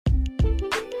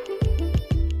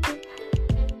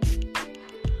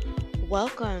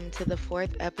Welcome to the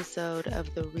fourth episode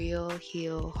of the Real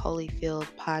Heal Holyfield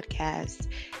podcast.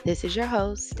 This is your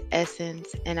host,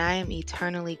 Essence, and I am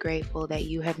eternally grateful that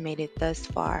you have made it thus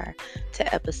far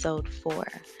to episode 4,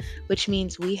 which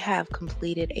means we have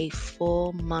completed a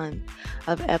full month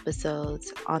of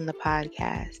episodes on the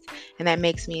podcast. And that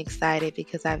makes me excited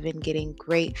because I've been getting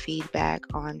great feedback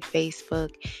on Facebook,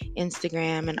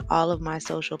 Instagram, and all of my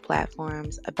social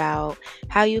platforms about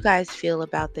how you guys feel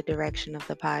about the direction of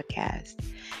the podcast.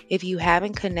 If you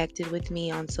haven't connected with me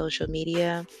on social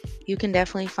media, you can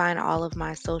definitely find all of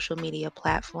my social media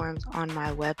platforms on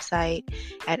my website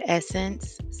at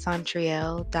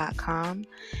essencecentriel.com.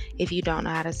 If you don't know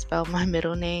how to spell my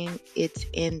middle name, it's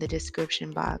in the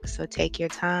description box. So take your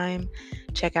time,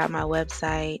 check out my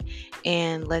website,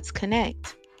 and let's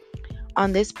connect.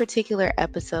 On this particular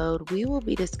episode, we will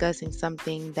be discussing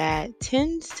something that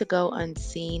tends to go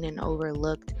unseen and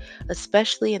overlooked,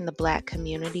 especially in the Black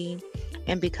community.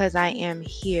 And because I am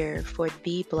here for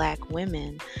the Black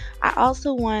women, I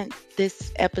also want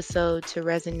this episode to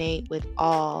resonate with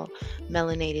all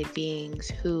melanated beings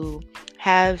who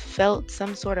have felt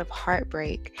some sort of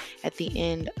heartbreak at the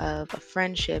end of a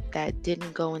friendship that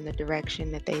didn't go in the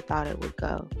direction that they thought it would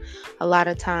go. A lot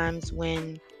of times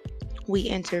when we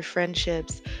enter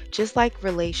friendships, just like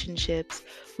relationships,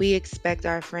 we expect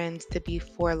our friends to be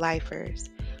for lifers.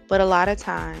 But a lot of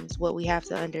times, what we have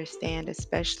to understand,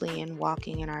 especially in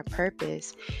walking in our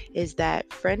purpose, is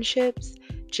that friendships,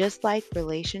 just like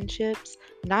relationships,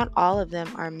 not all of them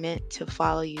are meant to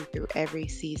follow you through every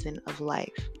season of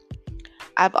life.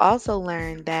 I've also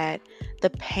learned that the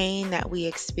pain that we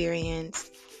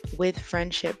experience with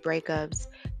friendship breakups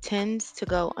tends to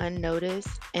go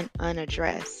unnoticed and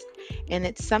unaddressed. And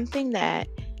it's something that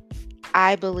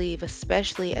I believe,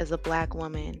 especially as a Black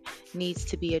woman, needs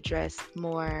to be addressed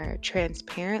more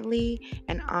transparently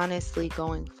and honestly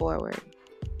going forward.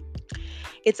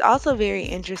 It's also very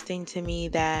interesting to me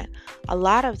that a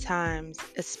lot of times,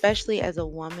 especially as a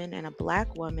woman and a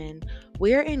Black woman,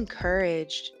 we're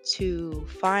encouraged to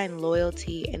find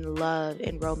loyalty and love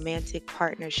in romantic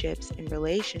partnerships and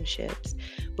relationships,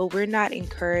 but we're not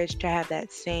encouraged to have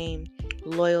that same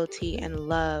loyalty and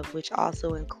love, which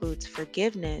also includes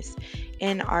forgiveness,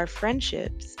 in our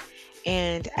friendships.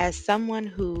 And as someone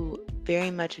who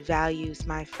very much values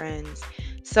my friends,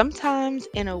 sometimes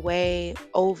in a way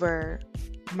over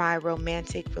my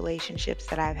romantic relationships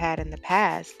that I've had in the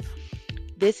past,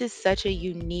 this is such a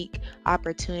unique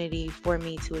opportunity for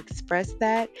me to express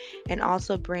that and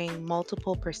also bring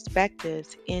multiple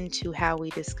perspectives into how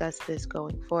we discuss this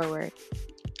going forward.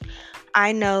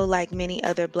 I know, like many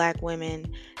other Black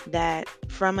women, that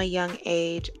from a young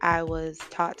age, I was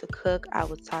taught to cook, I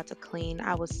was taught to clean,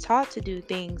 I was taught to do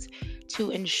things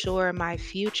to ensure my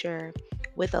future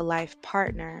with a life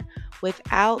partner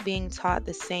without being taught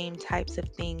the same types of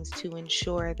things to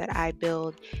ensure that I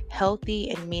build healthy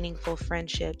and meaningful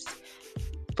friendships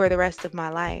for the rest of my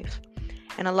life.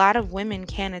 And a lot of women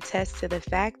can attest to the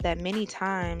fact that many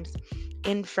times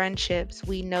in friendships,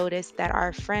 we notice that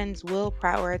our friends will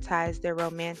prioritize their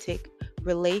romantic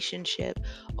relationship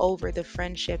over the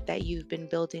friendship that you've been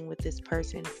building with this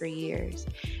person for years.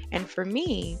 And for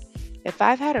me, if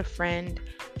I've had a friend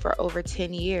for over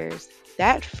 10 years,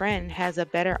 that friend has a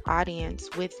better audience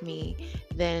with me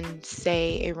than,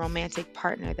 say, a romantic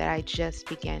partner that I just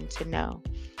began to know.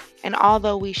 And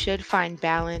although we should find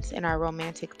balance in our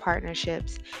romantic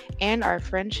partnerships and our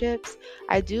friendships,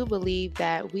 I do believe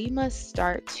that we must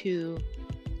start to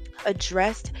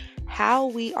address how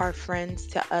we are friends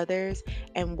to others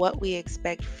and what we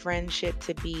expect friendship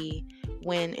to be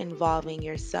when involving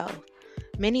yourself.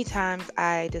 Many times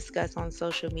I discuss on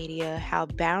social media how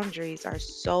boundaries are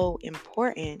so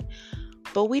important,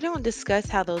 but we don't discuss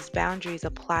how those boundaries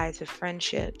apply to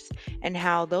friendships and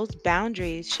how those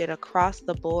boundaries should across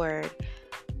the board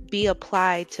be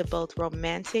applied to both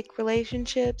romantic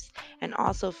relationships and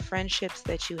also friendships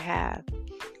that you have.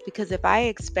 Because if I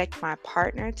expect my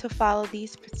partner to follow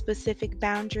these specific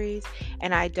boundaries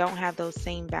and I don't have those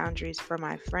same boundaries for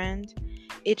my friend,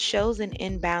 it shows an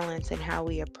imbalance in how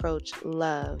we approach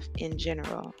love in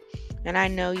general. And I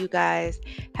know you guys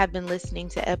have been listening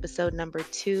to episode number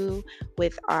 2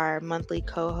 with our monthly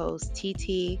co host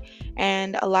TT,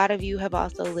 and a lot of you have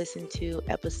also listened to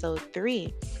episode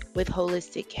 3 with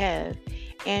Holistic Kev.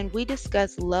 And we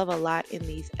discuss love a lot in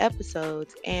these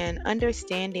episodes and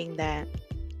understanding that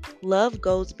love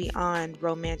goes beyond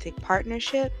romantic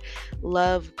partnership,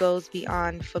 love goes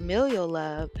beyond familial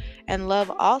love, and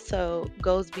love also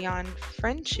goes beyond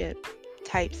friendship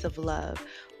types of love.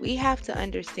 We have to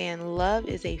understand love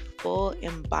is a full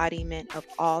embodiment of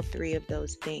all three of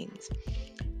those things.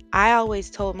 I always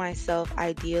told myself,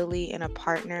 ideally, in a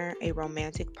partner, a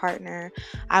romantic partner,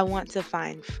 I want to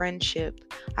find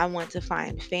friendship, I want to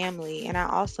find family, and I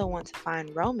also want to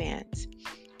find romance.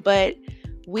 But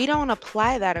we don't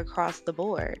apply that across the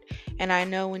board. And I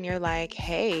know when you're like,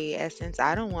 hey, Essence,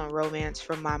 I don't want romance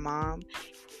from my mom.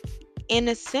 In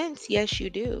a sense, yes, you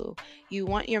do. You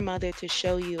want your mother to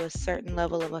show you a certain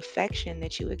level of affection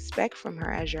that you expect from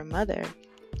her as your mother.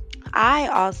 I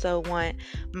also want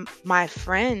my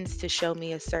friends to show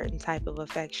me a certain type of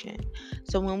affection.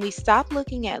 So when we stop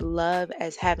looking at love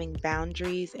as having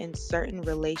boundaries in certain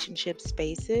relationship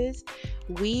spaces,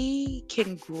 we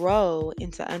can grow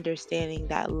into understanding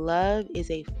that love is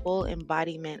a full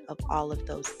embodiment of all of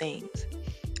those things.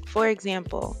 For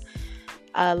example,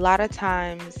 a lot of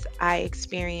times I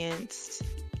experienced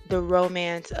the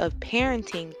romance of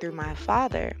parenting through my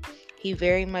father. He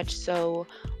very much so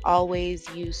always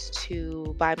used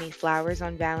to buy me flowers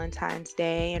on Valentine's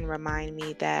Day and remind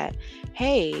me that,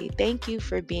 hey, thank you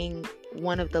for being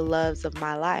one of the loves of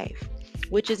my life,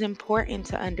 which is important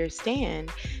to understand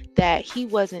that he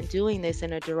wasn't doing this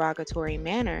in a derogatory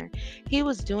manner. He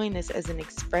was doing this as an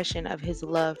expression of his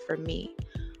love for me.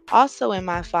 Also, in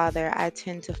my father, I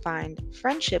tend to find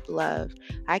friendship love.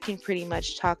 I can pretty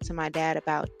much talk to my dad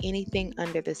about anything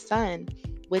under the sun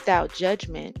without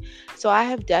judgment. So, I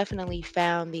have definitely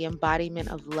found the embodiment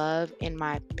of love in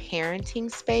my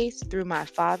parenting space through my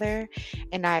father,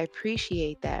 and I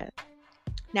appreciate that.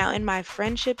 Now, in my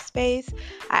friendship space,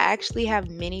 I actually have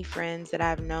many friends that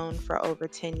I've known for over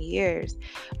 10 years.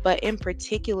 But in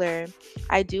particular,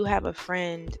 I do have a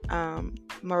friend,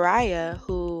 Mariah,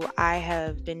 who I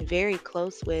have been very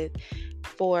close with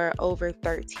for over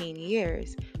 13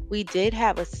 years. We did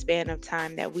have a span of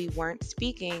time that we weren't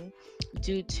speaking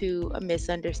due to a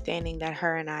misunderstanding that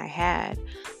her and I had,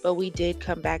 but we did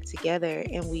come back together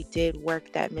and we did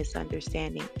work that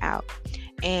misunderstanding out.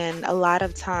 And a lot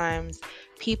of times,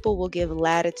 people will give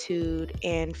latitude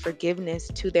and forgiveness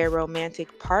to their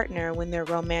romantic partner when their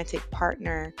romantic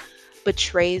partner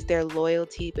betrays their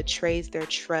loyalty, betrays their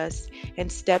trust,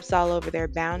 and steps all over their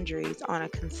boundaries on a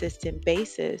consistent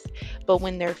basis. But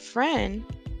when their friend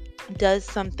does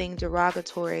something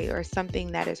derogatory or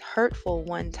something that is hurtful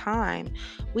one time,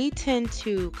 we tend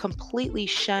to completely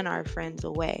shun our friends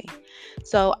away.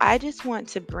 So I just want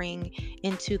to bring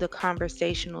into the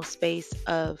conversational space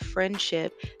of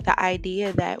friendship the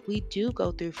idea that we do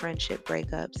go through friendship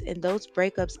breakups, and those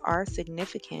breakups are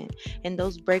significant, and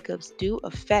those breakups do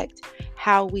affect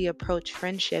how we approach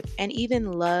friendship and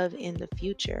even love in the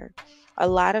future. A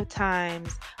lot of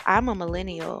times, I'm a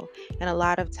millennial, and a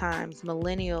lot of times,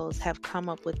 millennials have come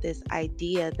up with this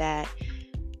idea that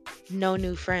no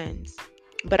new friends.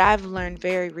 But I've learned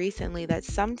very recently that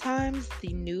sometimes the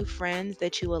new friends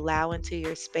that you allow into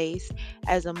your space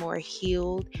as a more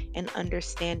healed and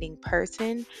understanding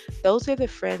person, those are the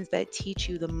friends that teach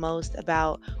you the most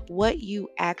about what you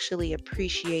actually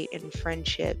appreciate in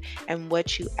friendship and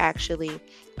what you actually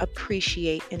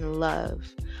appreciate in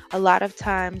love. A lot of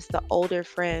times, the older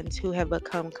friends who have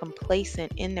become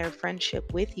complacent in their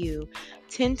friendship with you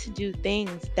tend to do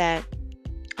things that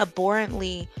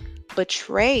abhorrently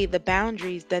betray the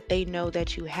boundaries that they know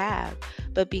that you have.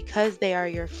 But because they are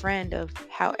your friend of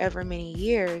however many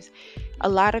years, a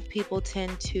lot of people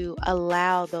tend to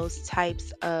allow those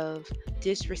types of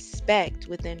disrespect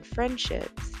within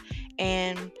friendships.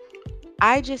 And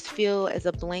I just feel, as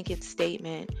a blanket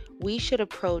statement, we should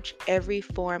approach every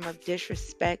form of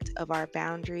disrespect of our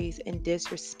boundaries and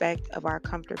disrespect of our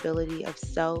comfortability of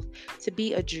self to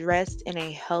be addressed in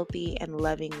a healthy and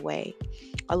loving way.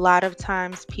 A lot of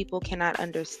times, people cannot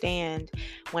understand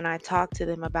when I talk to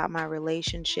them about my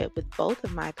relationship with both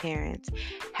of my parents,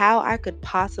 how I could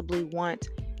possibly want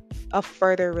a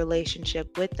further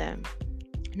relationship with them.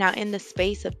 Now, in the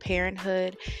space of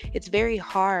parenthood, it's very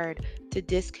hard to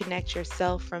disconnect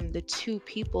yourself from the two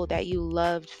people that you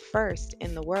loved first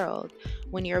in the world.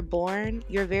 When you're born,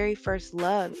 your very first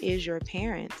love is your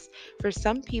parents. For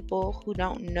some people who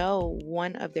don't know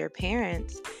one of their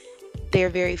parents, their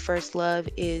very first love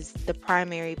is the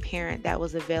primary parent that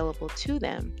was available to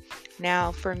them.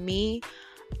 Now, for me,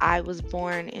 I was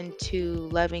born into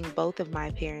loving both of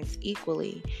my parents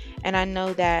equally. And I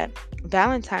know that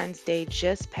Valentine's Day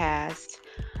just passed,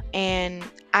 and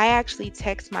I actually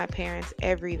text my parents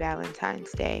every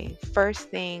Valentine's Day. First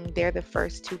thing, they're the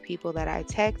first two people that I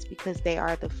text because they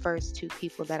are the first two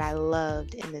people that I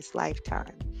loved in this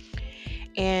lifetime.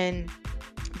 And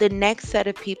the next set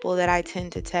of people that I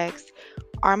tend to text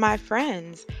are my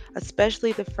friends.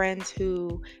 especially the friends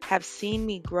who have seen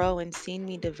me grow and seen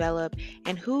me develop,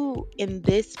 and who, in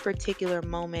this particular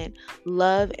moment,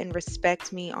 love and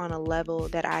respect me on a level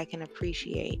that I can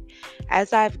appreciate.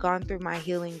 As I've gone through my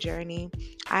healing journey,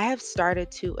 I have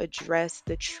started to address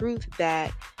the truth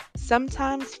that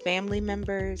sometimes family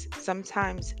members,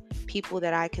 sometimes people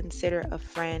that I consider a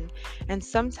friend, and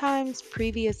sometimes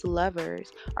previous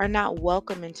lovers are not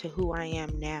welcome into who I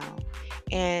am now.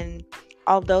 And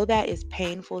although that is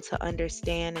painful to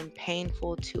understand and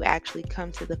painful to actually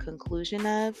come to the conclusion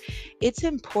of, it's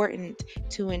important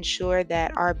to ensure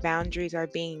that our boundaries are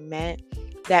being met,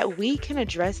 that we can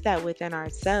address that within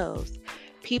ourselves.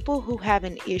 People who have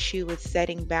an issue with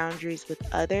setting boundaries with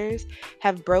others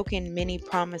have broken many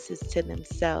promises to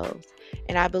themselves.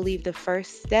 And I believe the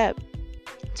first step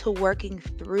to working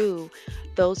through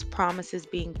those promises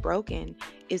being broken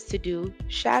is to do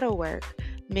shadow work.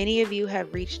 Many of you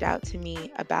have reached out to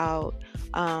me about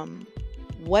um,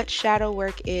 what shadow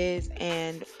work is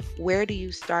and where do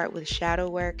you start with shadow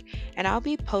work. And I'll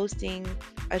be posting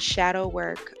a shadow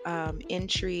work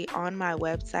entry on my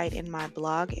website in my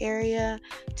blog area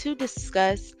to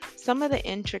discuss some of the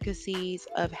intricacies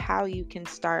of how you can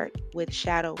start with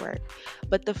shadow work.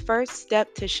 But the first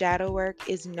step to shadow work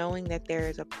is knowing that there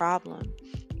is a problem.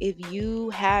 If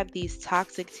you have these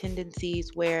toxic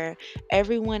tendencies where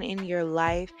everyone in your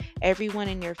life, everyone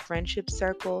in your friendship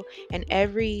circle, and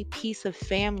every piece of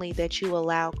family that you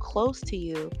allow close to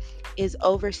you is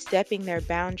overstepping their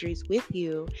boundaries with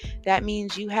you, that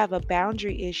means you have a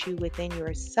boundary issue within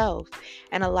yourself.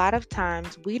 And a lot of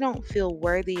times we don't feel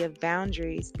worthy of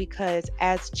boundaries because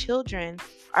as children,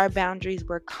 our boundaries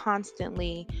were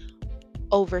constantly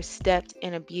overstepped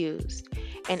and abused.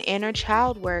 And inner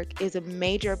child work is a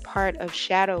major part of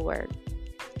shadow work.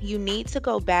 You need to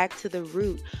go back to the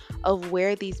root of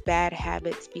where these bad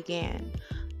habits began.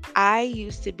 I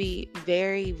used to be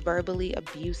very verbally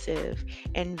abusive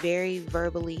and very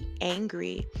verbally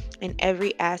angry in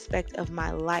every aspect of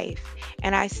my life.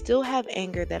 And I still have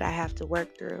anger that I have to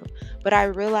work through. But I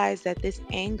realized that this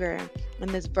anger and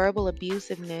this verbal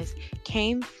abusiveness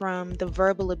came from the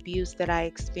verbal abuse that I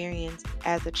experienced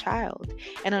as a child.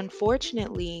 And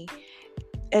unfortunately,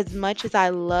 as much as I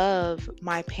love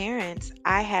my parents,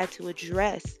 I had to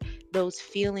address those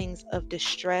feelings of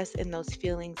distress and those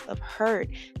feelings of hurt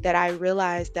that I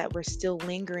realized that were still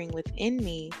lingering within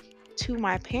me to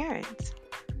my parents.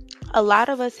 A lot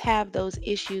of us have those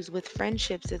issues with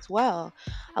friendships as well.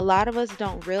 A lot of us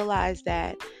don't realize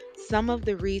that some of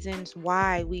the reasons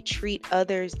why we treat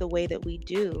others the way that we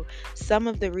do, some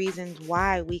of the reasons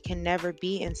why we can never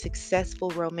be in successful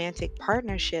romantic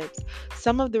partnerships,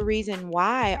 some of the reason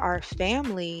why our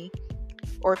family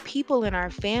or people in our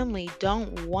family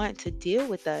don't want to deal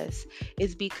with us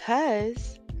is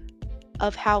because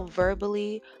of how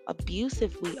verbally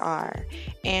abusive we are.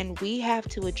 And we have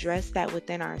to address that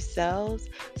within ourselves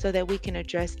so that we can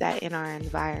address that in our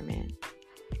environment.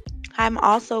 I'm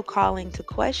also calling to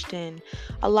question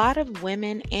a lot of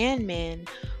women and men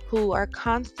who are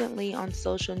constantly on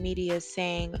social media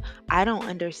saying, I don't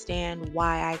understand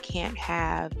why I can't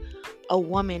have a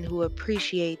woman who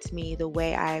appreciates me the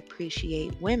way I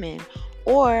appreciate women,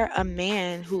 or a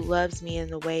man who loves me in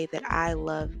the way that I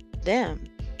love them.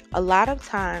 A lot of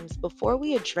times, before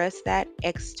we address that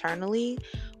externally,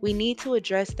 we need to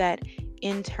address that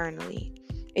internally.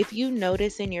 If you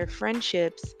notice in your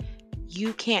friendships,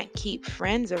 you can't keep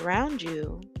friends around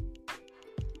you,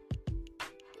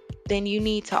 then you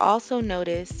need to also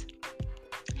notice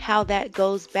how that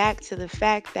goes back to the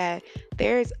fact that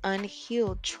there's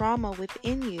unhealed trauma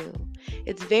within you.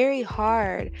 It's very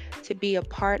hard to be a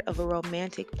part of a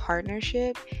romantic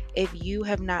partnership if you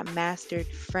have not mastered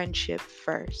friendship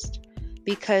first.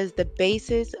 Because the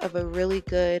basis of a really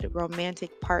good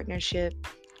romantic partnership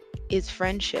is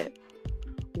friendship.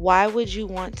 Why would you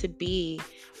want to be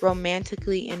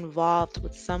romantically involved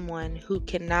with someone who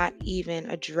cannot even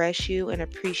address you and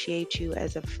appreciate you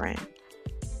as a friend?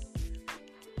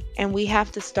 And we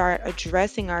have to start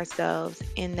addressing ourselves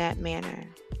in that manner.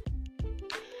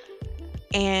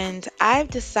 And I've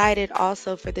decided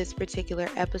also for this particular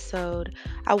episode,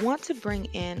 I want to bring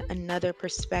in another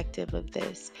perspective of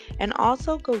this and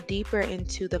also go deeper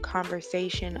into the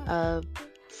conversation of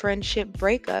friendship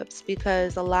breakups,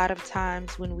 because a lot of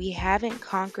times when we haven't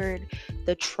conquered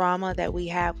the trauma that we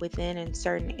have within in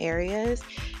certain areas,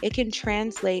 it can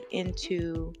translate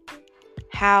into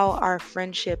how our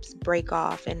friendships break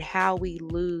off and how we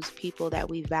lose people that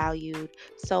we valued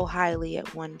so highly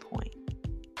at one point.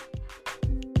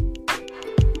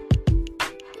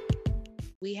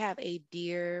 We have a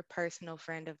dear personal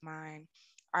friend of mine.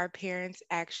 Our parents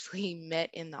actually met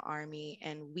in the Army,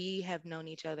 and we have known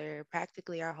each other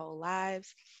practically our whole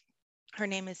lives. Her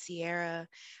name is Sierra.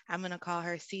 I'm going to call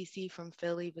her Cece from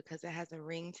Philly because it has a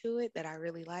ring to it that I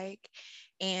really like.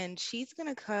 And she's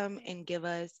going to come and give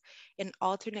us an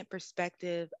alternate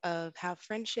perspective of how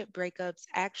friendship breakups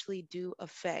actually do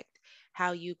affect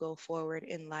how you go forward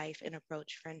in life and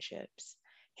approach friendships.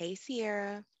 Hey,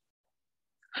 Sierra.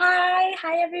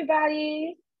 Hi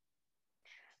everybody.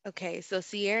 Okay, so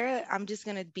Sierra, I'm just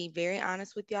going to be very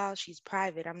honest with y'all. She's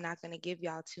private. I'm not going to give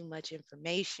y'all too much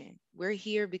information. We're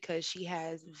here because she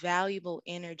has valuable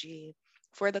energy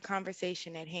for the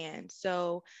conversation at hand.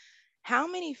 So, how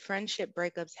many friendship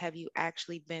breakups have you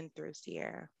actually been through,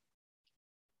 Sierra?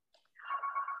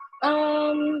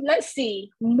 Let's see.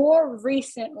 More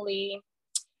recently,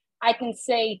 I can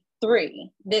say three.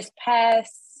 This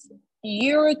past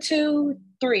year or two,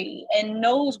 three, and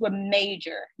those were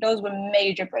major. Those were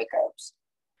major breakups.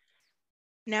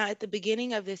 Now, at the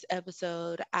beginning of this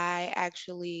episode, I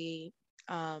actually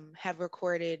have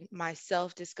recorded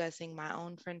myself discussing my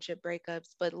own friendship breakups,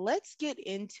 but let's get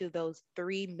into those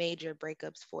three major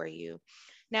breakups for you.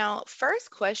 Now, first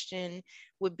question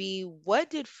would be, what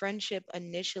did friendship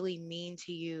initially mean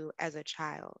to you as a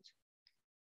child?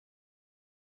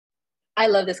 I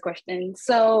love this question.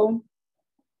 So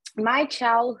my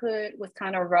childhood was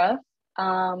kind of rough.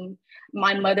 Um,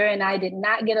 my mother and I did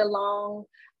not get along.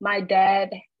 My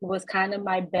dad was kind of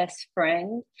my best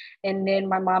friend. And then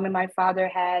my mom and my father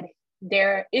had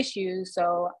their issues.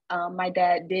 So my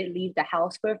dad did leave the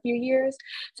house for a few years.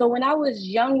 So when I was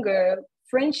younger,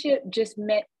 friendship just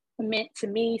meant to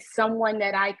me someone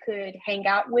that I could hang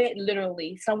out with,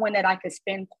 literally, someone that I could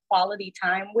spend quality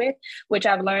time with, which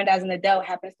I've learned as an adult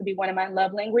happens to be one of my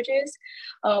love languages.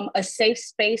 A safe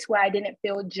space where I didn't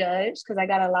feel judged because I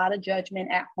got a lot of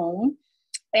judgment at home,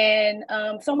 and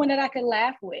someone that I could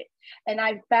laugh with. And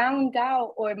I found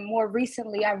out, or more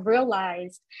recently, I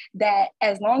realized that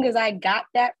as long as I got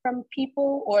that from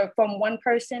people or from one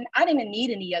person, I didn't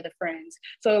need any other friends.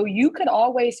 So you could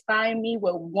always find me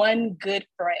with one good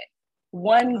friend.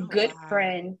 One Oh, good wow.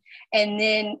 friend. And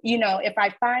then, if I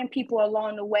find people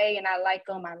along the way and I like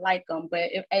them, I like them. But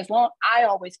I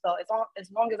always felt as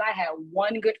long as I had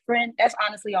one good friend, that's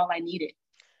honestly all I needed.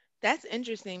 That's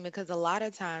interesting because a lot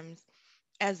of times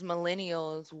as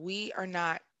millennials, we are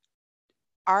not,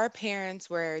 our parents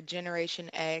were Generation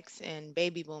X and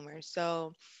baby boomers.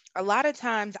 So a lot of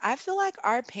times I feel like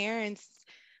our parents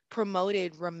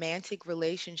promoted romantic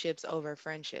relationships over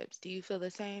friendships. Do you feel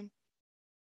the same?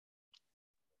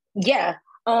 Yeah.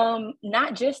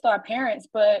 Not just our parents,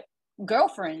 but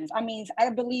girlfriends. I mean, I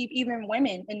believe even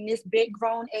women in this big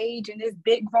grown age, in this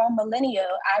big grown millennia,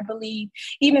 I believe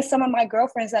even some of my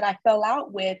girlfriends that I fell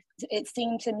out with, it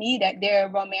seemed to me that their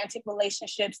romantic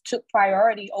relationships took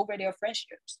priority over their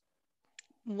friendships.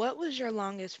 What was your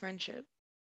longest friendship?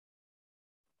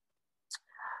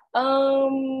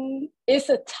 It's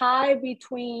a tie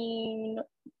between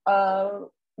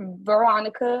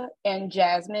Veronica and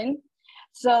Jasmine.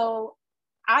 So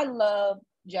I love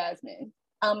Jasmine.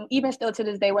 Even still to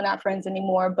this day, we're not friends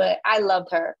anymore, but I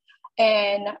loved her.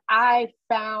 And I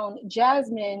found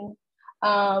Jasmine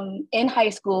in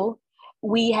high school.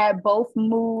 We had both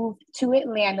moved to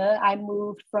Atlanta. I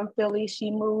moved from Philly. She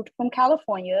moved from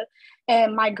California.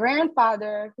 And my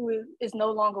grandfather, who is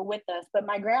no longer with us, but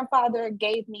my grandfather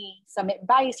gave me some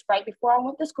advice right before I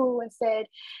went to school and said,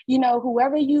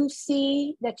 whoever you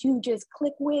see that you just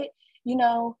click with, you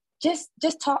know, just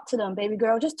talk to them, baby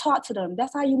girl. Just talk to them.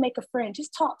 That's how you make a friend.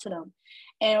 Just talk to them.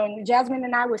 And Jasmine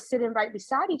and I were sitting right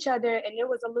beside each other, and there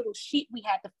was a little sheet we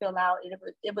had to fill out.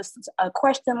 It was a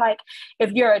question like,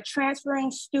 if you're a transferring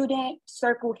student,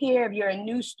 circle here. If you're a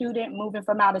new student moving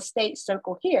from out of state,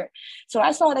 circle here. So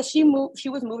I saw that she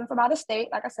was moving from out of state.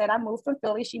 Like I said, I moved from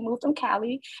Philly. She moved from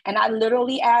Cali. And I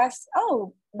literally asked,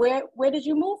 oh, where did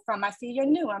you move from? I see you're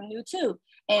new. I'm new too.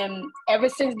 And ever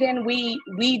since then, we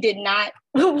did not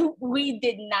we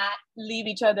did not leave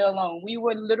each other alone.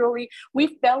 We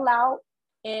fell out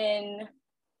in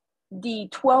the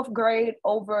 12th grade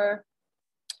over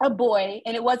a boy,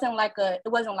 and it wasn't like that.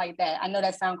 I know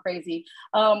that sounds crazy.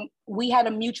 We had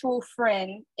a mutual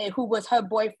friend who was her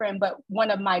boyfriend, but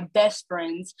one of my best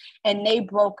friends, and they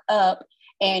broke up,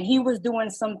 and he was doing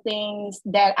some things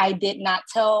that I did not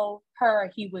tell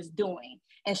her he was doing,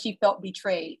 and she felt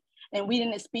betrayed. And we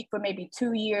didn't speak for maybe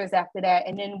 2 years after that,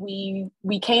 and then we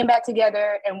came back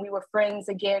together, and we were friends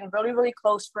again, really really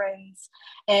close friends,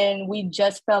 and we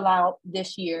just fell out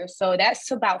this year. So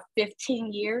that's about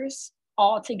 15 years.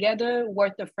 altogether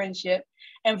worth of friendship.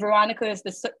 And Veronica is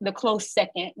the close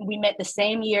second. We met the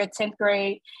same year, 10th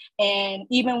grade. And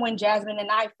even when Jasmine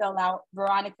and I fell out,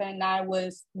 Veronica and I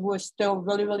were still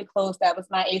really, really close. That was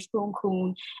my ace boon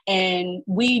coon. And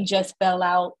we just fell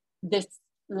out this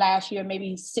last year,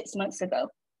 maybe 6 months ago.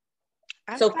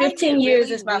 I So find 15 it years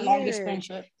really is my longest weird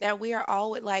friendship. that we are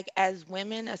all like, as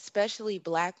women, especially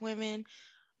Black women,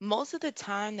 most of the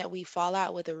time that we fall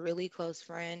out with a really close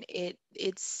friend,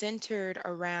 it's centered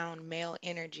around male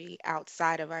energy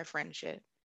outside of our friendship.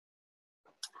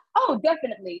 Oh,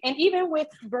 definitely. And even with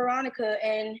Veronica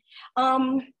and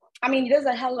I mean, there's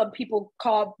a hell of people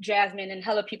called Jasmine and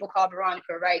hell of people called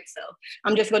Veronica, right? So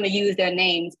I'm just going to use their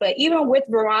names. But even with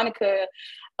Veronica,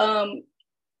 um,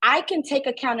 I can take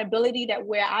accountability that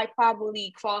where I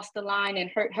probably crossed the line and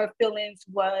hurt her feelings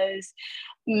was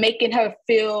making her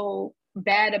feel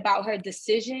bad about her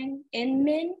decision in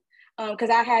men.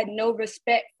 Because I had no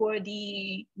respect for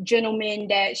the gentleman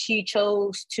that she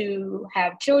chose to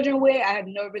have children with. I have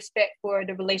no respect for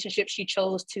the relationship she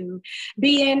chose to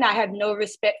be in. I have no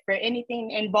respect for anything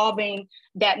involving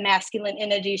that masculine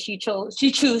energy she chose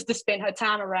to spend her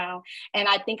time around. And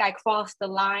I think I crossed the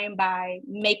line by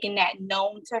making that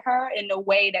known to her in a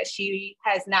way that she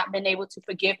has not been able to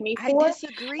forgive me I for.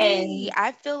 disagree. And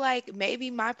I feel like maybe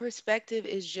my perspective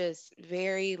is just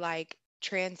very like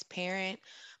transparent,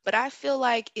 but I feel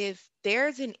like if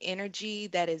there's an energy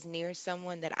that is near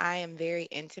someone that I am very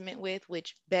intimate with,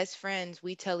 which best friends,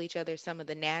 we tell each other some of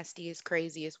the nastiest,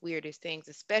 craziest, weirdest things,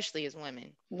 especially as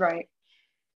women. right.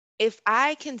 If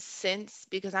I can sense,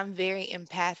 because I'm very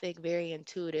empathic, very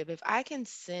intuitive, if I can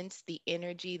sense the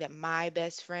energy that my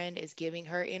best friend is giving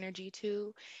her energy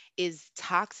to is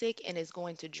toxic and is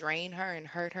going to drain her and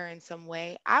hurt her in some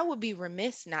way, I would be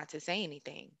remiss not to say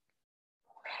anything.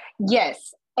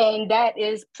 Yes. And that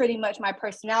is pretty much my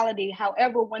personality.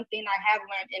 However, one thing I have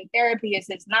learned in therapy is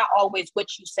it's not always what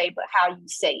you say, but how you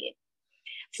say it.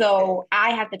 So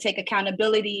I have to take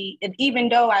accountability. And even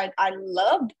though I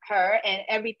loved her and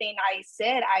everything I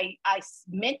said, I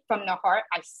meant from the heart.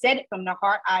 I said it from the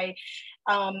heart. I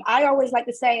always like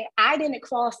to say I didn't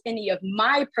cross any of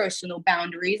my personal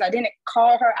boundaries. I didn't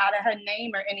call her out of her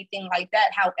name or anything like that.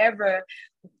 However,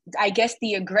 I guess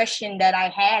the aggression that I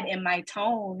had in my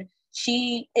tone,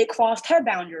 it crossed her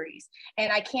boundaries.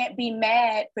 And I can't be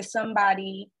mad for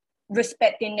somebody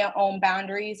respecting their own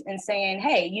boundaries and saying,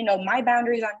 hey, my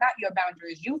boundaries are not your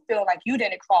boundaries. You feel like you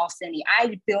didn't cross any.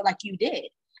 I feel like you did.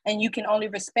 And you can only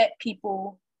respect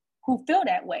people who feel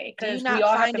that way Do you because we not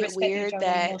all have to find it respect each weird other's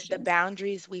that the emotions.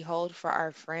 boundaries we hold for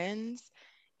our friends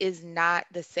is not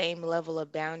the same level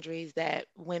of boundaries that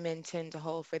women tend to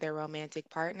hold for their romantic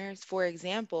partners? For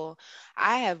example,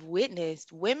 I have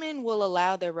witnessed women will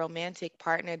allow their romantic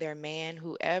partner, their man,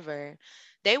 whoever,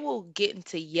 they will get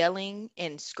into yelling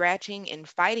and scratching and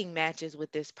fighting matches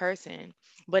with this person.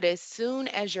 But as soon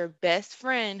as your best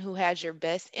friend, who has your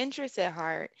best interests at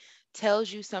heart,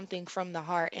 tells you something from the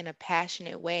heart in a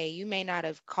passionate way, you may not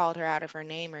have called her out of her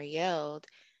name or yelled.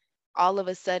 All of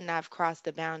a sudden, I've crossed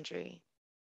the boundary.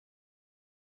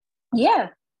 Yeah.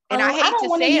 And I I hate don't to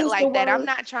want to say it use the like that. I'm word.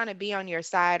 not trying to be on your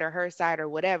side or her side or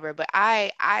whatever, but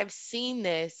I've seen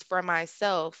this for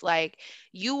myself. Like,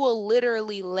 you will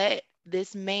literally let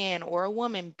this man or a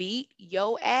woman beat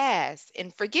your ass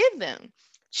and forgive them,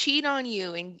 cheat on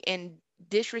you and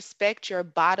disrespect your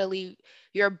bodily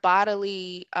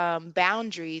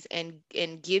boundaries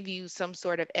and give you some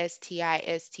sort of STI,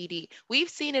 STD. We've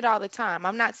seen it all the time.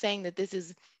 I'm not saying that this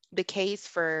is the case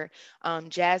for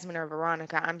Jasmine or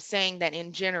Veronica. I'm saying that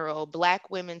in general, Black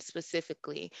women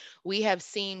specifically, we have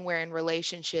seen where in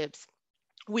relationships,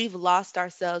 we've lost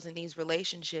ourselves in these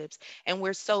relationships and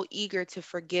we're so eager to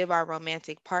forgive our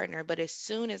romantic partner. But as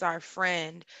soon as our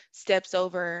friend steps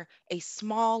over a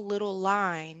small little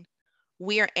line,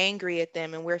 we are angry at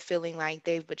them and we're feeling like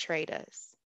they've betrayed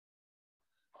us.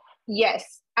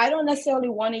 Yes, I don't necessarily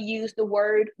want to use the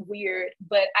word weird,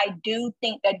 but I do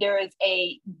think that there is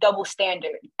a double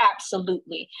standard,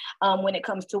 absolutely, when it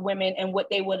comes to women and what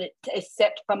they would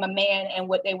accept from a man and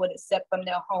what they would accept from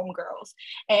their homegirls.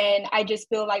 And I just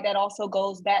feel like that also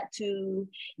goes back to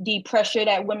the pressure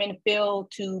that women feel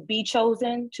to be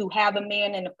chosen, to have a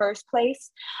man in the first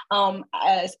place.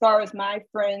 As far as my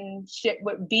friendship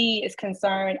with B is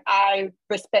concerned, I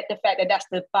respect the fact that that's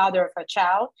the father of her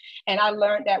child. And I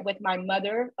learned that with my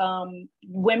mother,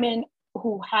 women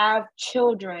who have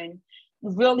children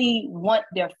really want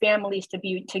their families to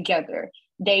be together.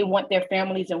 They want their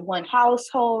families in one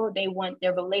household. They want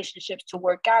their relationships to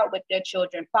work out with their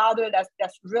children father.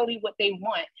 That's really what they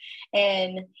want.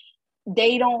 And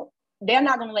they don't they're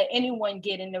not going to let anyone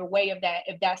get in the way of that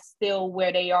if that's still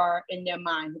where they are in their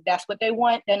mind. If that's what they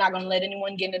want, they're not going to let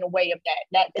anyone get in the way of that.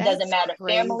 That it doesn't That's matter.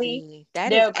 Family, crazy.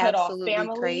 That is they're cut off absolutely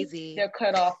family, crazy. they're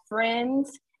cut off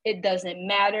friends. It doesn't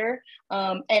matter.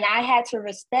 And I had to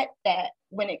respect that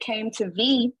when it came to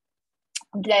V,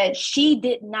 that she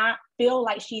did not feel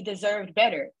like she deserved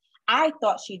better. I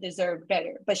thought she deserved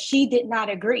better, but she did not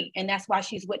agree. And that's why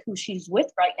she's with who she's with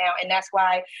right now. And that's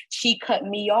why she cut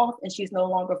me off and she's no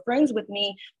longer friends with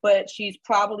me, but she's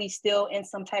probably still in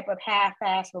some type of half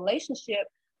ass relationship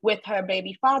with her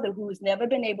baby father, who's never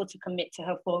been able to commit to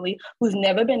her fully, who's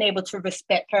never been able to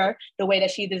respect her the way that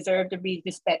she deserved to be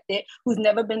respected, who's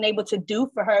never been able to do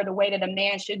for her the way that a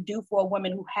man should do for a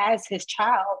woman who has his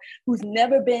child, who's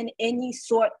never been any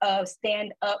sort of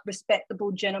stand up,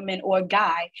 respectable gentleman or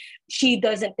guy. She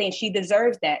doesn't think she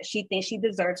deserves that. She thinks she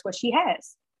deserves what she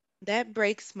has. That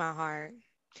breaks my heart.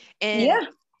 And Yeah.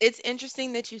 it's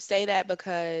interesting that you say that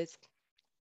because,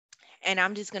 and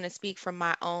I'm just going to speak from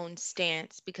my own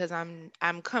stance because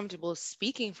I'm comfortable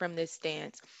speaking from this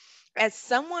stance. As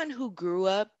someone who grew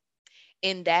up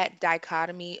in that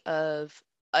dichotomy of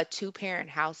a two-parent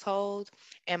household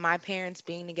and my parents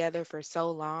being together for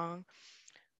so long,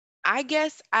 I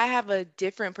guess I have a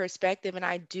different perspective, and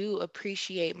I do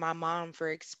appreciate my mom for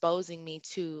exposing me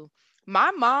to.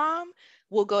 My mom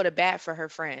will go to bat for her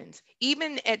friends,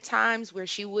 even at times where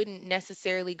she wouldn't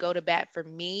necessarily go to bat for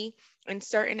me in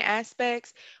certain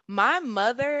aspects. My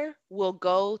mother will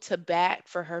go to bat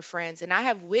for her friends, and I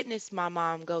have witnessed my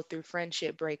mom go through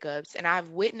friendship breakups, and I've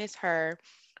witnessed her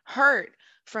hurt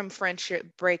from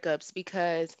friendship breakups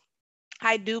because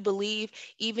I do believe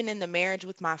even in the marriage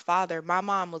with my father, my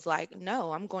mom was like,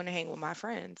 "No, I'm going to hang with my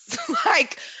friends."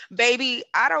 Like, baby,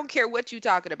 I don't care what you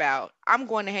talking about. I'm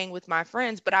going to hang with my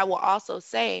friends, but I will also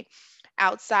say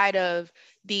outside of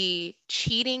the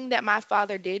cheating that my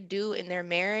father did do in their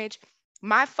marriage,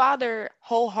 my father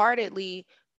wholeheartedly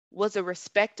was a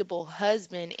respectable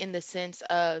husband in the sense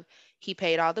of he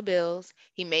paid all the bills,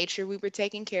 he made sure we were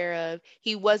taken care of,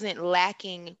 he wasn't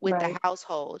lacking with the Right.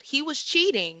 household. He was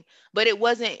cheating, but it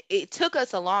wasn't, it took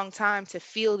us a long time to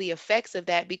feel the effects of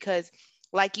that because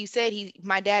like you said, he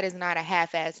my dad is not a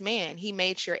half-ass man. He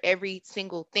made sure every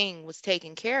single thing was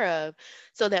taken care of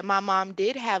so that my mom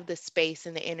did have the space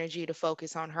and the energy to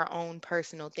focus on her own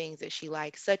personal things that she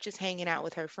likes, such as hanging out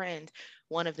with her friends,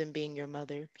 one of them being your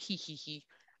mother. Hee hee hee.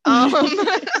 Um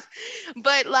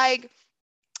but like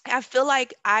I feel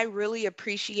like I really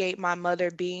appreciate my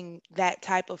mother being that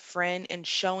type of friend and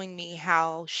showing me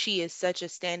how she is such a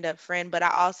stand-up friend, but I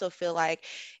also feel like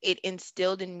it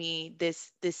instilled in me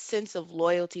this sense of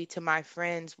loyalty to my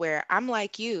friends where I'm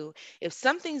like you. If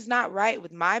something's not right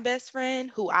with my best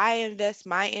friend, who I invest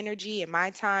my energy and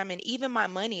my time and even my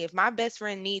money, if my best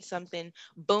friend needs something,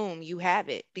 boom, you have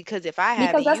it. Because if I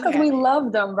have it, Because that's you because have we it.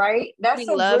 love them, right? We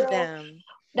love them.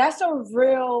 That's a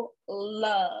real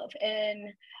love.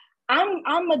 And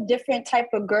I'm a different type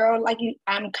of girl. Like you,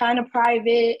 I'm kind of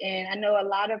private, and I know a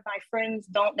lot of my friends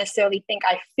don't necessarily think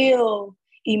I feel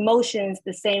emotions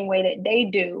the same way that they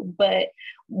do. But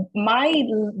my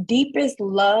deepest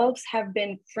loves have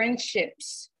been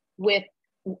friendships with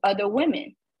other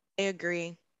women. I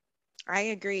agree. I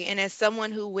agree. And as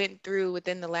someone who went through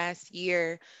within the last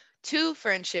year two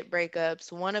friendship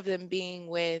breakups, one of them being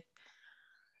with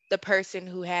the person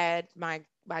who had my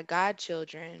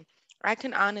godchildren, I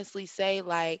can honestly say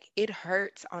like it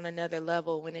hurts on another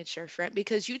level when it's your friend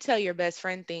because you tell your best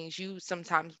friend things you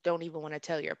sometimes don't even want to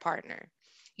tell your partner.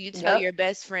 You tell Yep. your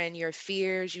best friend your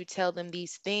fears, you tell them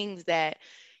these things that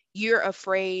you're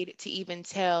afraid to even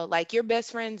tell. Like your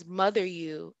best friends mother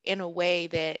you in a way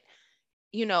that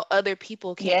other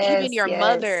people can't. Even Yes, your yes.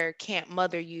 mother can't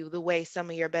mother you the way some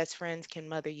of your best friends can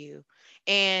mother you.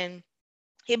 And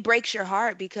it breaks your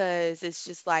heart because it's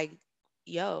just like,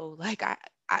 yo, like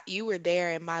you were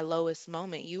there in my lowest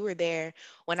moment. You were there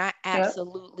when I Yep.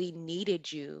 absolutely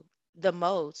needed you the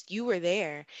most. You were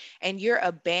there, and you're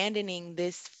abandoning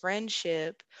this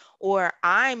friendship, or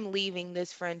I'm leaving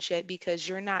this friendship because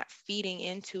you're not feeding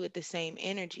into it the same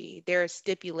energy. There are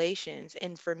stipulations,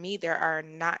 and for me, there are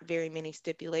not very many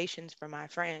stipulations for my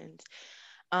friends.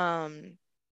 Um,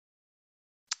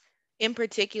 in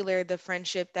particular, the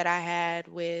friendship that I had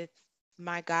with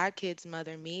my god kid's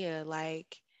mother, Mia,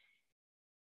 like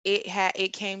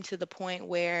it came to the point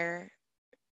where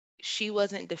she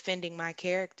wasn't defending my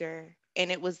character,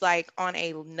 and it was like on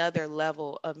another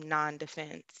level of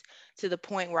non-defense to the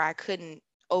point where I couldn't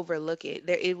overlook it.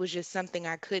 It was just something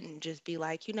I couldn't just be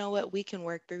like, you know what, we can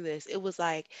work through this. It was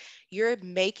like you're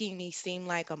making me seem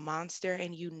like a monster,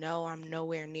 and I'm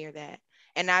nowhere near that.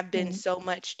 And I've been Mm. so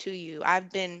much to you.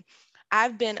 I've been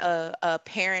I've been a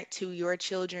parent to your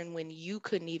children when you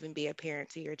couldn't even be a parent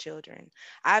to your children.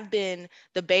 I've been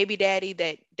the baby daddy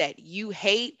that you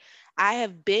hate. I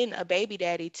have been a baby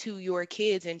daddy to your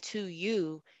kids and to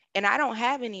you. And I don't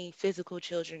have any physical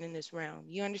children in this realm.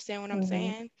 You understand what I'm Mm-hmm.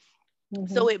 saying?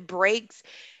 So Mm-hmm. it breaks,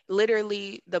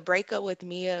 literally the breakup with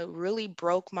Mia really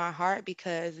broke my heart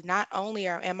because not only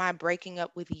am I breaking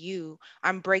up with you,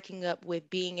 I'm breaking up with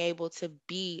being able to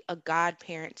be a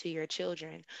godparent to your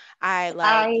children. I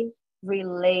like I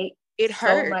relate it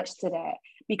so much hurts. to that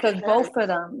It because both of hurts.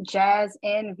 them, Jazz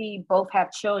and V, both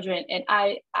have children, and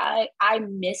I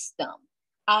miss them.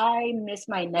 I miss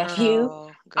my nephew.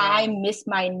 Girl, I girl. miss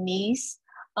my niece.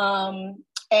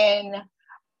 And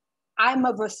I'm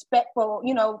a respectful,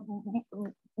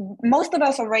 most of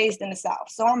us are raised in the South,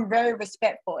 so I'm very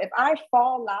respectful. If I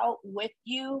fall out with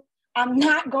you, I'm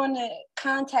not going to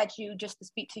contact you just to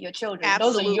speak to your children.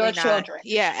 Those are Absolutely your not. children.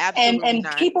 Yeah, and absolutely and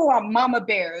not. people are mama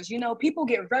bears. People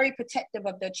get very protective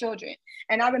of their children.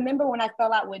 And I remember when I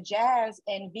fell out with Jazz,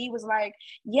 and V was like,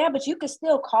 yeah, but you could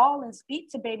still call and speak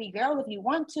to baby girl if you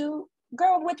want to.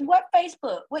 Girl, with what?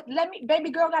 Facebook? What? Let me.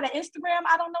 Baby girl got an Instagram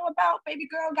I don't know about. Baby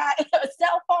girl got a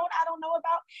cell phone I don't know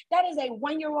about. That is a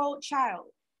 1 year old child.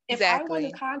 If I want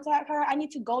to Exactly. contact her, I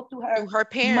need to go through her Through her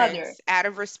mother, parents, out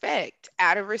of respect,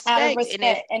 out of out of respect. And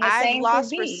if respect. And the I've same for lost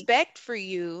V. respect for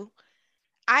you,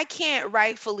 I can't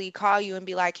rightfully call you and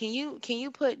be like, can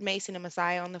you put Mason and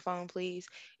Messiah on the phone, please?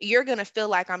 You're gonna feel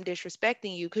like I'm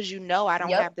disrespecting you because you know I don't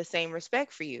Yep. have the same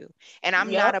respect for you. And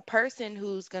I'm not Yep. a person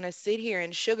who's gonna sit here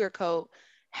and sugarcoat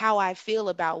how I feel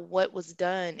about what was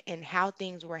done and how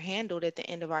things were handled at the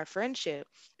end of our friendship.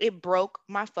 It broke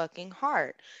my fucking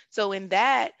heart. So in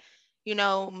that,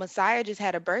 Messiah just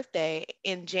had a birthday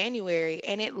in January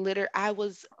and it literally I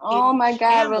was Oh in my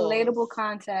God, shambles. relatable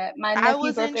content. My I nephew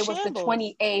was in birthday was the shambles.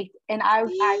 28th, and I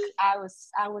I See? I was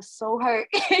I was so hurt.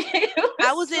 It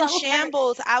I was was in so hurt.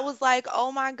 shambles. I was like,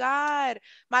 "Oh my God,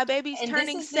 my baby's And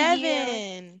this turning is the year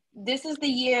 7." this is the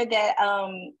year that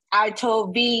I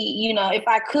told V, if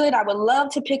I could, I would love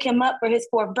to pick him up for his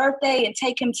fourth birthday and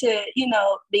take him to,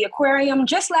 the aquarium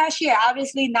just last year,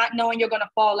 obviously not knowing you're going to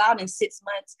fall out in 6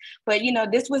 months. But,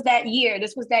 this was that year.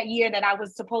 This was that year that I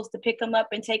was supposed to pick him up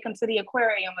and take him to the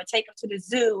aquarium or take him to the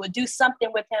zoo or do something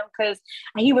with him because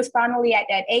he was finally at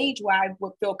that age where I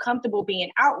would feel comfortable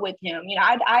being out with him.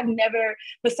 I've never,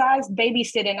 besides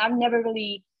babysitting, I've never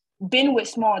really been with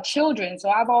small children. So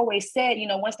I've always said,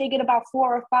 once they get about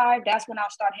 4 or 5, that's when I'll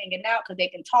start hanging out because they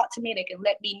can talk to me. They can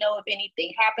let me know if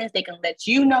anything happens. They can let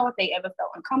you know if they ever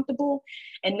felt uncomfortable.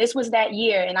 And this was that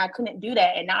year, and I couldn't do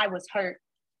that. And I was hurt.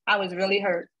 I was really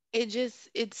hurt.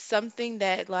 It's something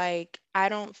that like I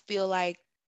don't feel like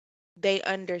they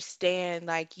understand.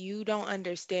 Like, you don't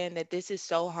understand that this is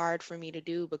so hard for me to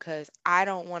do because I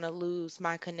don't want to lose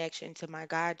my connection to my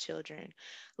godchildren.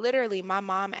 Literally, my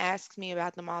mom asks me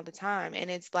about them all the time, and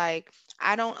it's like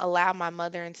I don't allow my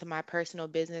mother into my personal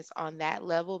business on that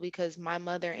level because my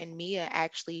mother and Mia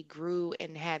actually grew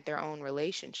and had their own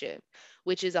relationship,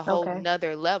 which is a whole Okay.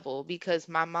 nother level because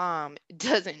my mom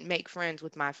doesn't make friends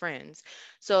with my friends.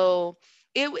 So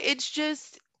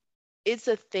it's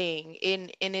a thing,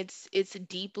 and it's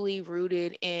deeply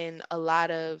rooted in a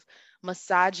lot of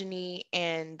misogyny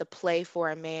and the play for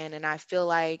a man. And I feel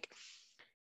like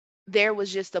there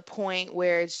was just a point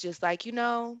where it's just like,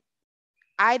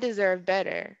 I deserve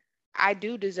better. I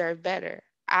do deserve better.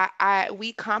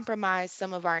 We compromise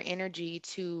some of our energy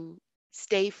to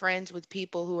stay friends with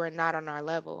people who are not on our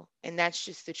level, and that's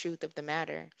just the truth of the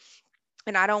matter.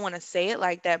 And I don't want to say it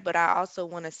like that, but I also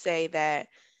want to say that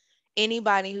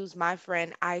anybody who's my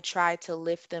friend, I try to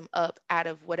lift them up out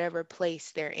of whatever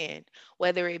place they're in,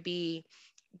 whether it be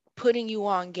putting you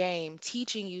on game,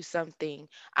 teaching you something.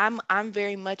 I'm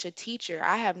very much a teacher.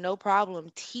 I have no problem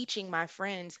teaching my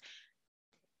friends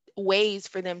ways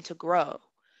for them to grow.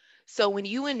 So when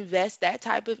you invest that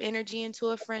type of energy into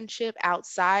a friendship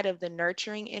outside of the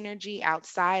nurturing energy,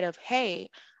 outside of, hey,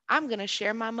 I'm going to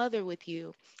share my mother with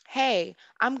you. Hey,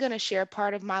 I'm going to share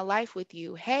part of my life with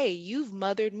you. Hey, you've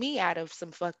mothered me out of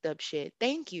some fucked up shit.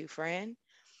 Thank you, friend.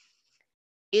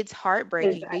 It's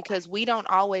heartbreaking Exactly. because we don't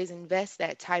always invest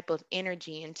that type of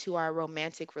energy into our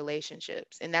romantic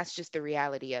relationships. And that's just the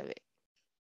reality of it.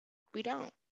 We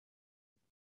don't.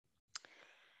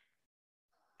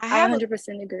 I I have a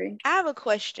 100% agree. I have a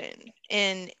question.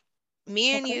 And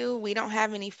me and Okay. you, we don't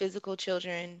have any physical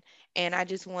children, and I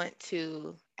just want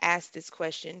to ask this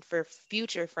question for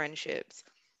future friendships.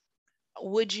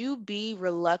 Would you be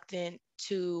reluctant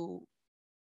to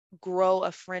grow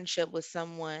a friendship with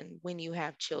someone when you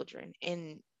have children?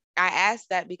 And I asked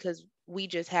that because we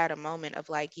just had a moment of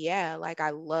like, yeah, like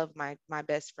I love my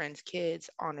best friend's kids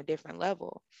on a different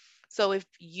level. So if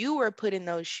you were put in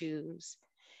those shoes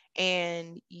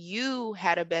and you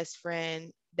had a best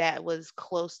friend that was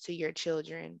close to your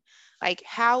children, like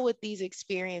how would these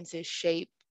experiences shape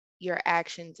your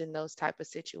actions in those type of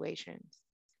situations?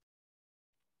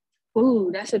 Ooh,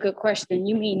 that's a good question.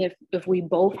 You mean if we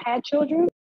both had children?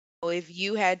 Or if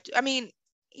you had, I mean,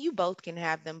 you both can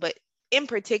have them, but in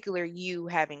particular, you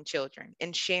having children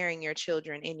and sharing your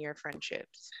children in your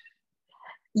friendships.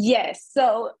 Yes.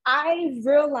 So I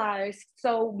realized,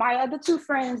 so my other two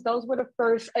friends, those were the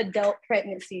first adult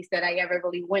pregnancies that I ever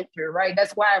really went through, right?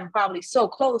 That's why I'm probably so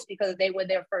close because they were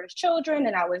their first children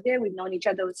and I was there. We've known each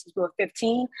other since we were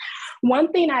 15.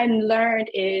 One thing I learned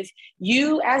is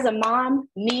you as a mom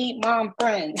need mom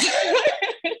friends.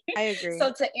 I agree.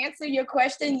 So to answer your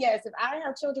question, yes, if I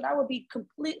have children, I would be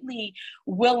completely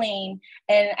willing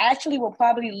and actually will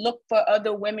probably look for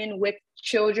other women with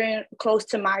children close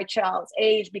to my child's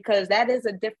age because that is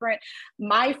a different,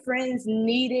 my friends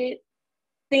needed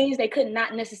things they could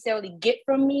not necessarily get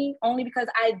from me only because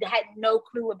I had no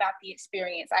clue about the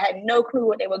experience. I had no clue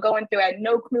what they were going through. I had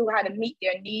no clue how to meet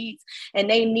their needs. And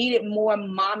they needed more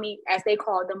mommy, as they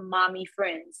call them, mommy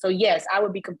friends. So yes, I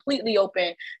would be completely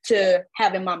open to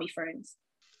having mommy friends.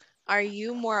 Are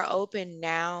you more open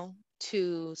now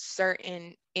to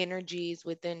certain energies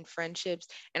within friendships?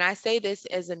 And I say this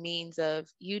as a means of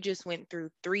you just went through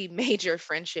three major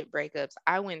friendship breakups.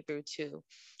 I went through two.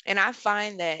 And I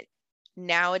find that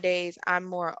nowadays I'm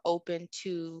more open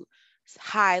to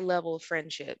high level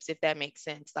friendships, if that makes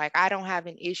sense. Like I don't have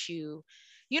an issue.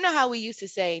 You know how we used to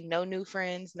say no new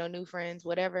friends, no new friends,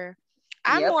 whatever.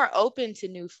 I'm Yep. more open to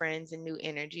new friends and new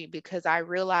energy because I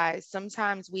realize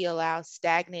sometimes we allow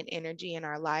stagnant energy in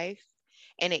our life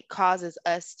and it causes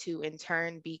us to in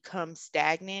turn become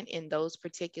stagnant in those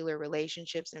particular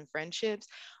relationships and friendships.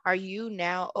 Are you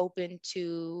now open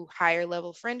to higher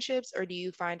level friendships or do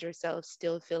you find yourself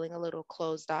still feeling a little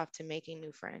closed off to making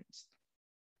new friends?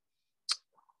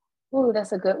 Ooh,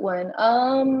 that's a good one.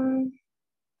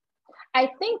 I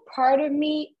think part of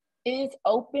me is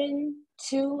open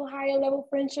to higher level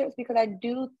friendships because I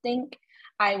do think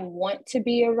I want to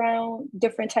be around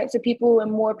different types of people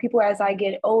and more people as I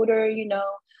get older, you know.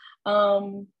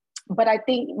 Um, but I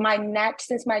think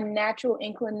since my natural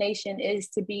inclination is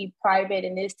to be private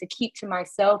and is to keep to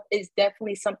myself, is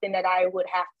definitely something that I would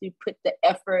have to put the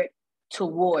effort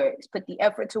towards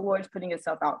putting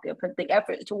yourself out there, put the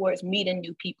effort towards meeting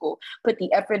new people, put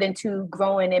the effort into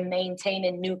growing and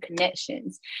maintaining new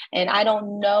connections. And I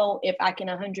don't know if I can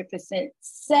 100%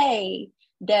 say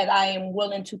that I am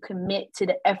willing to commit to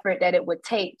the effort that it would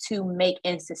take to make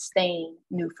and sustain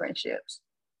new friendships.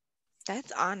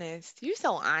 That's honest. You're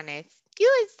so honest.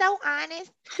 You is so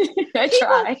honest. I People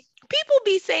try. people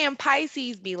be saying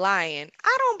Pisces be lying.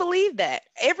 I don't believe that.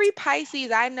 Every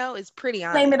Pisces I know is pretty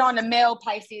Blame honest. it on the male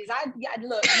Pisces.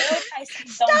 Look, male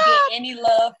Pisces don't get Stop. any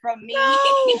love from me.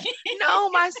 No. No,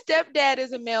 my stepdad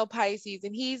is a male Pisces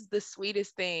and he's the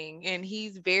sweetest thing and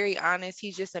he's very honest.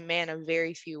 He's just a man of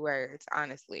very few words,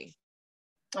 honestly.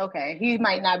 Okay, he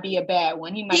might not be a bad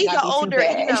one. He might He's not an be too older,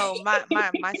 bad.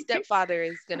 my stepfather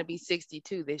is going to be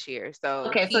 62 this year. So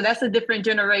Okay, so he's that's a different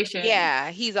generation. yeah,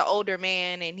 he's an older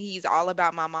man and he's all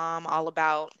about my mom, all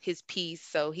about his peace.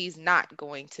 So he's not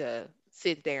going to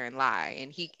sit there and lie.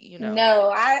 And he.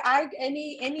 No,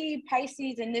 any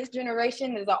Pisces in this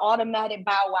generation is an automatic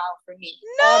bow wow for me.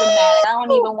 Automatic. I don't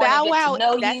No, even want to Bow get to Wow.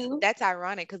 know That's you. that's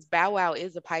ironic because Bow Wow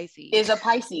is a Pisces. Is a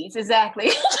Pisces,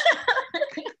 exactly.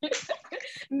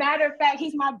 Matter of fact,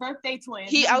 he's my birthday twin.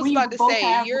 I was We about to both say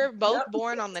have. you're both Yep,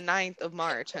 born on the 9th of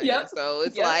March, honey. yep, So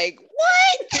it's yep. like,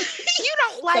 what? You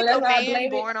don't So like a that's why I man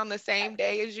blame it. born on the same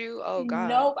day as you? Oh God.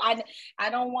 Nope, I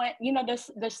don't want,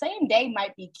 the same day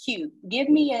might be cute. Give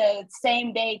me a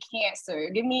same day Cancer.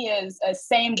 Give me a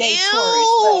same day Taurus,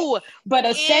 Ew. but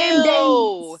a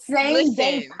Ew. same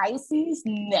day Listen. Pisces,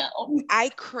 no. I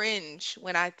cringe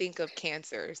when I think of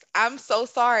cancers. I'm so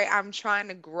sorry. I'm trying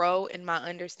to grow in my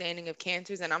understanding of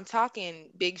cancers, and I'm talking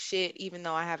big shit, even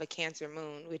though I have a Cancer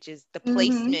moon, which is the Mm-hmm.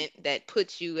 placement that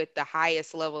puts you at the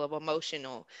highest level of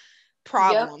emotional Yep.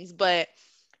 problems. But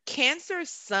Cancer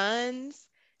suns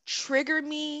trigger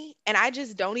me, and I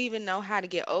just don't even know how to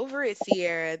get over it,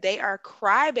 Sierra. They are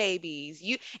crybabies.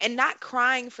 And not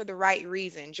crying for the right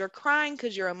reasons. You're crying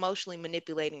because you're emotionally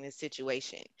manipulating the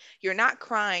situation. You're not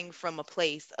crying from a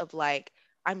place of like,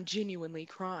 I'm genuinely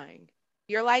crying.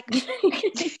 You're like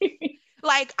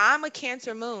I'm a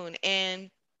Cancer moon, and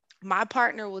my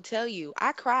partner will tell you,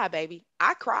 I cry, baby.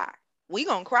 I cry. We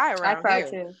gonna cry I around cry here.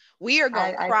 too. We are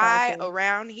gonna I cry cry too.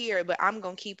 around here, but I'm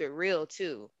gonna keep it real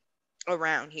too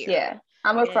around here. Yeah,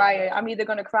 I'm a And crier. I'm either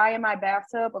gonna cry in my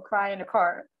bathtub or cry in the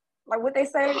car. Like what they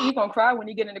say, you gonna cry when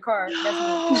you get in the car. That's me.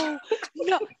 no,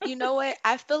 no, you know what?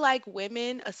 I feel like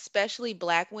women, especially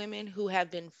black women who have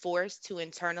been forced to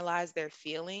internalize their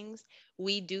feelings,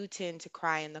 we do tend to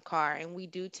cry in the car and we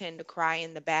do tend to cry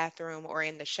in the bathroom or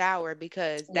in the shower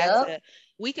because Yep.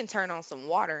 we can turn on some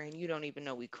water and you don't even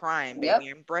know we crying, baby.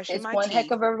 Yep. I'm brushing It's my one heck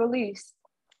teeth. of a release.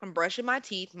 I'm brushing my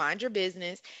teeth, mind your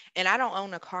business. And I don't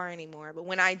own a car anymore. But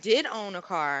when I did own a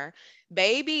car,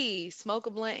 baby, smoke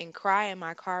a blunt and cry in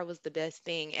my car was the best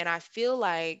thing. And I feel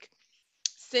like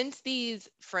since these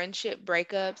friendship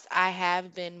breakups, I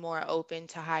have been more open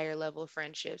to higher level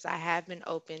friendships. I have been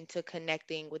open to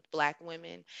connecting with Black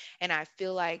women. And I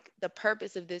feel like the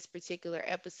purpose of this particular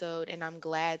episode, and I'm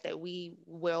glad that we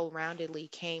well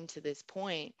roundedly came to this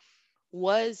point,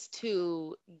 was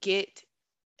to get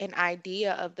an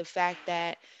idea of the fact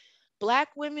that Black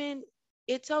women,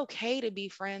 it's okay to be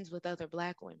friends with other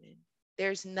Black women.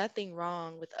 There's nothing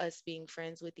wrong with us being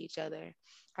friends with each other.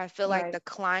 I feel like Right. the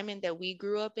climate that we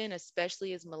grew up in,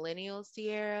 especially as millennials,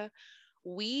 Sierra,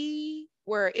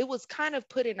 it was kind of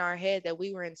put in our head that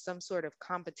we were in some sort of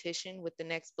competition with the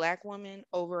next Black woman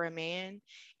over a man.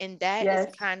 And that is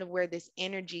Yes. kind of where this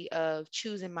energy of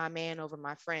choosing my man over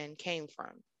my friend came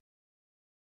from.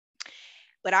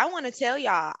 But I want to tell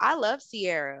y'all, I love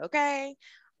Sierra, okay?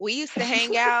 We used to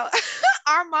hang out.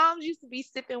 Our moms used to be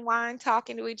sipping wine,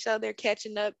 talking to each other,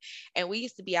 catching up, and we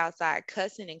used to be outside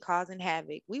cussing and causing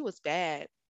havoc. We was bad.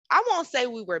 I won't say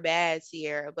we were bad,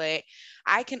 Sierra, but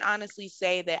I can honestly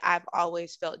say that I've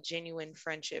always felt genuine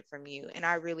friendship from you, and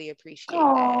I really appreciate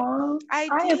that. Oh, I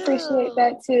I appreciate do.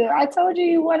 that too. I told you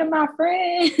you one of my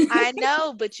friends. I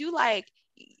know, but you like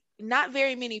not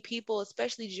very many people,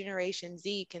 especially Generation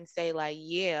Z, can say like,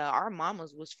 yeah, our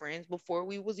mamas was friends before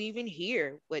we was even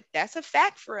here. But that's a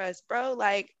fact for us, bro.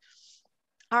 Like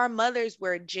our mothers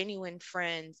were genuine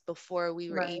friends before we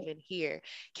were Right. even here.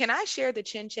 Can I share the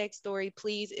chin check story,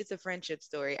 please? It's a friendship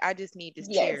story. I just need to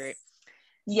share it.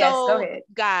 Yes. Yes, go So, ahead.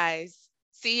 guys,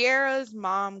 Sierra's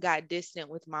mom got distant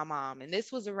with my mom, and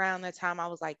this was around the time I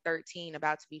was like 13,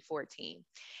 about to be 14.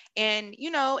 And,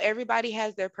 everybody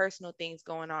has their personal things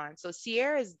going on. So,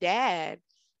 Sierra's dad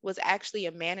was actually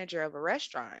a manager of a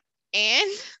restaurant.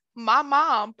 And my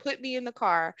mom put me in the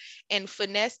car and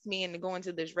finessed me into going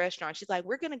to this restaurant. She's like,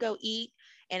 we're going to go eat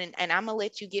and I'm going to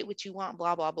let you get what you want,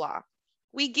 blah, blah, blah.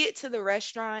 We get to the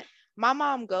restaurant. My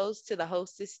mom goes to the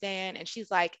hostess stand and she's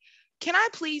like, can I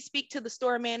please speak to the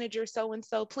store manager, so and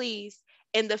so, please?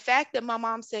 And the fact that my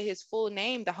mom said his full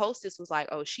name, the hostess was like,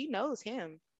 oh, she knows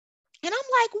him. And I'm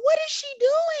like, what is she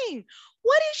doing?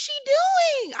 What is she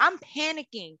doing? I'm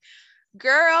panicking.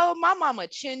 Girl, my mama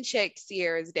chin checked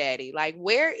Sierra's daddy. Like,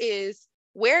 where is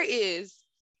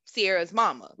Sierra's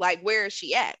mama? Like, where is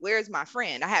she at? Where is my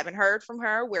friend? I haven't heard from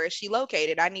her. Where is she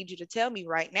located? I need you to tell me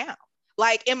right now.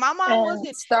 Like, and my mom And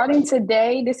wasn't, starting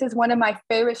today, this is one of my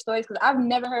favorite stories because I've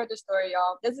never heard the story,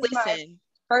 y'all. This is my listen,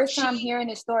 first she time hearing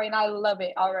this story, and I love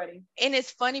it already. and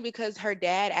it's funny because her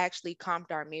dad actually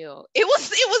comped our meal. It was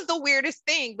the weirdest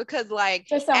thing because like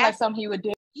Just sounds like after something he would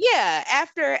do. yeah,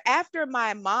 after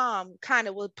my mom kind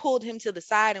of pulled him to the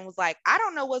side and was like, I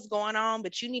don't know what's going on,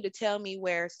 but you need to tell me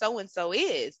where so and so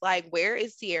is. Like, where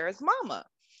is Sierra's mama?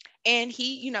 And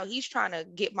he's trying to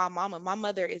get my mama. My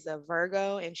mother is a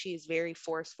Virgo and she is very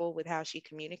forceful with how she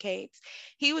communicates.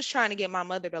 He was trying to get my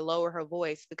mother to lower her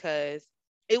voice because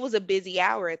it was a busy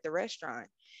hour at the restaurant.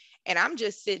 And I'm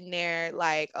just sitting there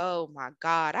like, oh my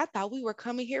God, I thought we were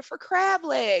coming here for crab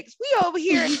legs. We over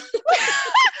here, we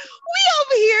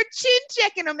over here chin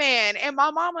checking a man. And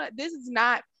my mama, this is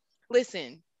not,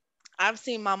 listen, I've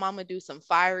seen my mama do some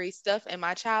fiery stuff in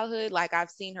my childhood. Like I've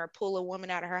seen her pull a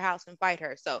woman out of her house and fight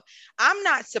her. So I'm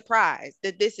not surprised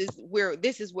that this is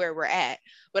where we're at.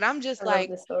 But I'm just I love like,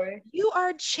 this story. you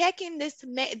are checking this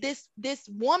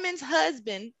woman's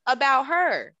husband about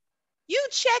her. You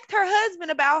checked her husband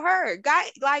about her. Guy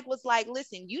like was like,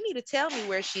 listen, you need to tell me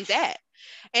where she's at.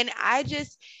 And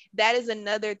that is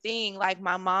another thing. Like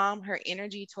my mom, her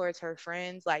energy towards her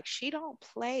friends, like she don't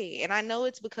play. And I know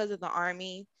it's because of the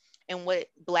army and what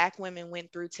Black women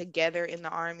went through together in the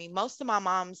army. Most of my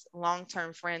mom's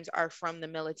long-term friends are from the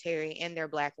military and they're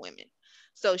Black women.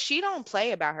 So she don't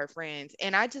play about her friends.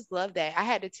 And I just love that. I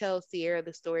had to tell Sierra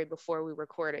the story before we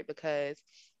recorded because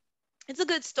it's a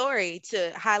good story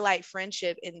to highlight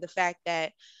friendship and the fact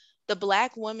that the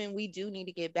Black woman, we do need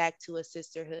to get back to a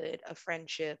sisterhood, a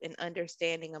friendship, and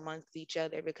understanding amongst each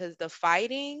other because the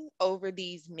fighting over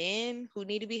these men who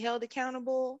need to be held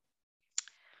accountable,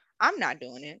 I'm not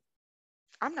doing it.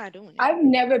 I'm not doing it. I've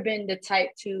never been the type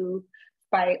to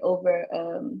fight over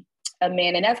a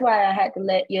man, and that's why I had to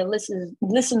let your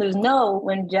listeners know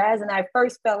when Jazz and I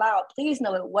first fell out. Please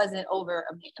know it wasn't over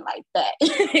a man like that.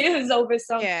 It was over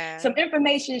Yeah. some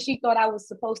information she thought I was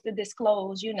supposed to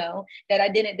disclose. That I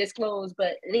didn't disclose.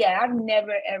 But yeah, I've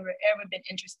never ever been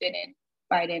interested in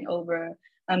fighting over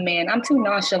a man. I'm too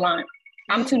nonchalant.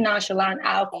 I'm too Mm, nonchalant.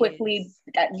 I'll he quickly is.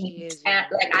 He is,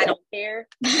 act y'all. like I don't care.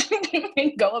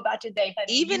 Go about your day,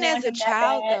 honey. You Even as want a him that child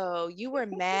bad? though, you were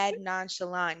mad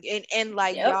nonchalant. And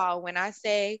like Yep. y'all, when I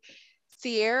say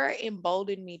Sierra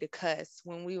emboldened me to cuss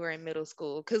when we were in middle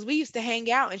school because we used to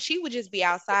hang out and she would just be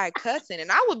outside cussing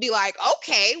and I would be like,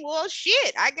 okay, well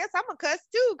shit, I guess I'm a cuss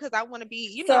too because I want to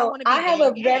be, I So want to be I have gang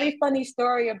a gang. very funny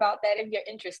story about that if you're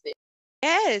interested.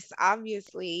 Yes,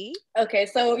 obviously. Okay,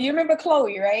 so you remember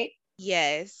Chloe, right?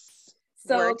 Yes.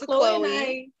 So Word to Chloe and Chloe.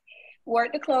 I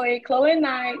worked to Chloe. Chloe and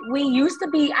I, we used to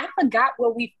be, I forgot where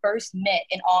we first met,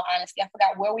 in all honesty. I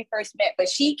forgot where we first met, but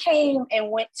she came and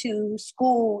went to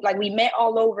school. Like we met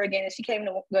all over again. And she came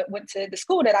to went to the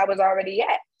school that I was already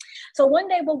at. So one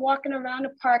day we're walking around the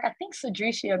park. I think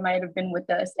Cedricia might have been with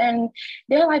us. And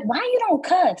they're like, why you don't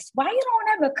cuss? Why you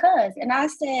don't ever cuss? And I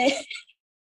said,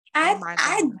 Oh I my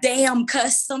I God. damn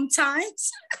cuss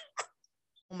sometimes.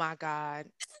 Oh my God.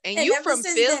 And And you ever from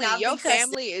since then Philly. I've Your been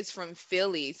cussing. family is from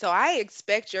Philly. So I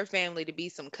expect your family to be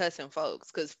some cussing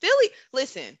folks. Cause Philly,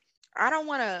 listen, I don't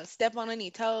want to step on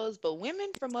any toes, but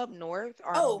women from up north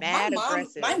are Oh, mad my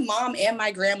aggressive. mom and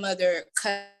my grandmother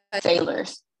cuss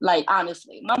sailors. Like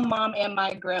honestly, my mom and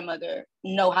my grandmother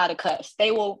know how to cuss. They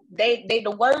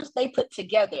the words they put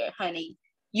together, honey.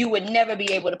 You would never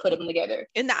be able to put them together.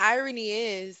 And the irony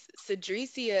is,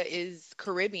 Cedricia is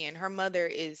Caribbean. Her mother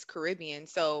is Caribbean.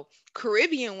 So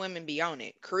Caribbean women be on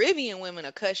it. Caribbean women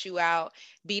will cuss you out,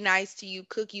 be nice to you,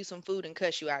 cook you some food, and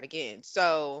cuss you out again.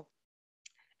 So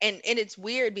and it's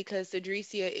weird because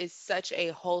Cedricia is such a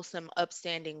wholesome,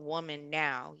 upstanding woman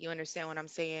now. You understand what I'm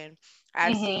saying?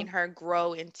 I've seen Mm-hmm. her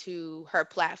grow into her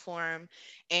platform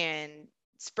and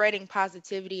spreading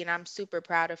positivity, and I'm super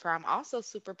proud of her. I'm also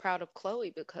super proud of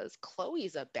Chloe because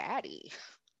Chloe's a baddie.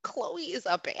 Chloe is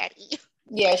a baddie.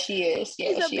 Yeah, she is.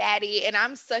 She's Yeah, a she. baddie, and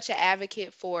I'm such an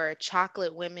advocate for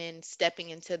chocolate women stepping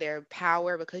into their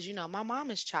power because my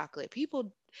mom is chocolate.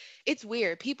 People, it's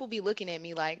weird. People be looking at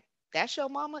me like, "That's your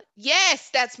mama?" Yes,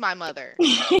 that's my mother.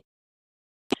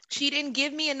 She didn't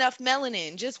give me enough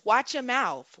melanin. Just watch your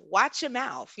mouth. Watch your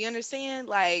mouth. You understand?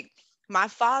 Like my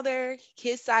father,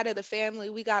 his side of the family,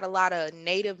 we got a lot of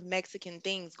native Mexican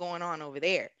things going on over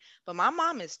there. But my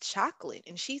mom is chocolate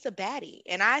and she's a baddie.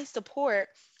 And I support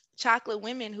chocolate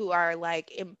women who are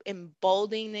like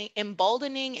emboldening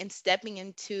and stepping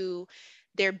into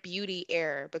their beauty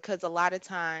era because a lot of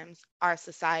times our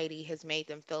society has made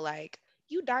them feel like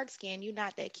you dark skinned, you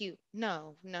not that cute.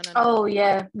 No, no, no, no. Oh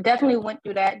yeah, definitely went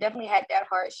through that. Definitely had that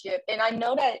hardship. And I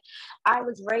know that I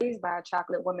was raised by a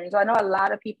chocolate woman. So I know a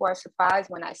lot of people are surprised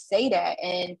when I say that.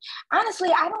 And honestly,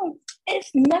 I don't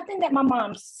it's nothing that my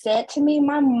mom said to me.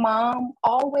 My mom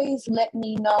always let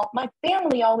me know, my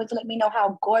family always let me know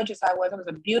how gorgeous I was. I was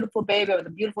a beautiful baby, I was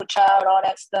a beautiful child, all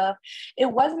that stuff. It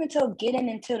wasn't until getting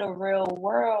into the real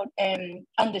world and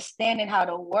understanding how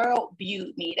the world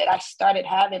viewed me that I started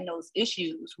having those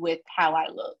issues with how I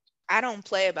look. I don't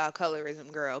play about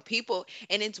colorism, girl. People,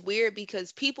 and it's weird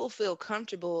because people feel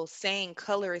comfortable saying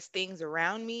colorist things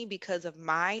around me because of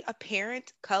my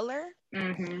apparent color.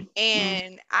 Mm-hmm. Mm-hmm.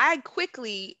 And I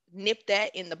quickly nip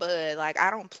that in the bud. Like, I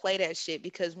don't play that shit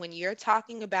because when you're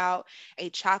talking about a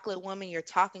chocolate woman, you're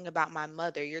talking about my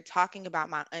mother, you're talking about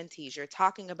my aunties, you're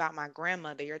talking about my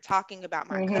grandmother, you're talking about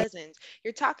my Mm-hmm. cousins,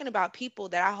 you're talking about people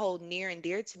that I hold near and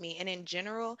dear to me. And in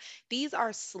general, these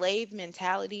are slave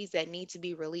mentalities that need to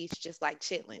be released, just like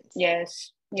chitlins.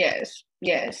 Yes, yes,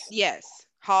 yes. Yes,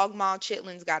 hog maw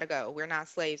chitlins got to go. We're not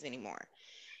slaves anymore.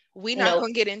 We're not Nope.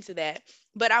 going to get into that.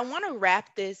 But I want to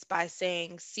wrap this by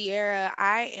saying, Sierra,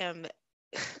 I am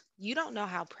you don't know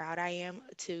how proud I am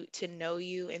to know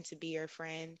you and to be your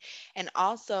friend. And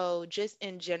also just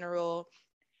in general,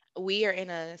 we are in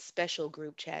a special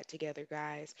group chat together,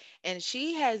 guys. And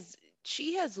she has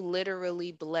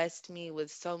literally blessed me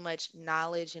with so much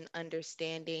knowledge and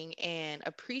understanding and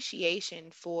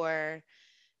appreciation for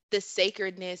the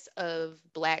sacredness of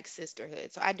Black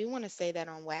sisterhood. So I do want to say that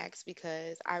on wax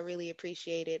because I really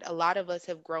appreciate it. A lot of us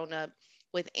have grown up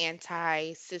with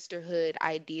anti sisterhood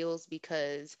ideals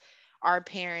because our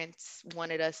parents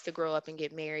wanted us to grow up and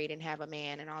get married and have a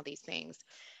man and all these things.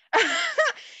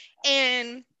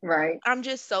 And Right. I'm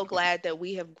just so glad that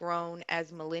we have grown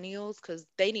as millennials because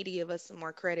they need to give us some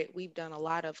more credit. We've done a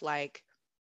lot of like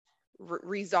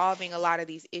resolving a lot of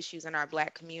these issues in our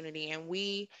Black community. And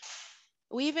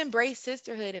we've embraced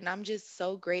sisterhood, and I'm just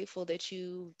so grateful that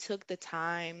you took the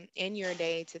time in your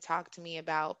day to talk to me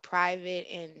about private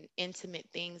and intimate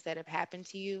things that have happened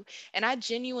to you. And I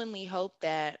genuinely hope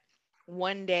that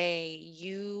one day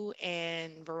you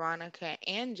and Veronica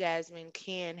and Jasmine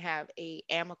can have a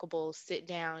amicable sit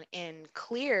down and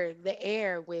clear the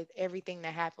air with everything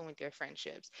that happened with your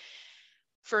friendships.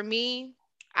 For me,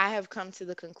 I have come to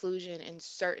the conclusion in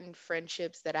certain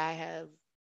friendships that I have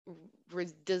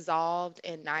dissolved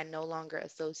and I no longer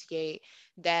associate,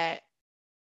 that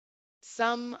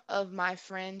some of my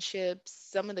friendships,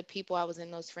 some of the people I was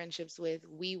in those friendships with,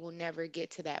 we will never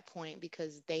get to that point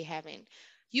because they haven't.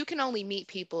 You can only meet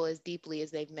people as deeply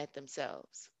as they've met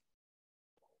themselves.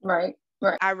 Right.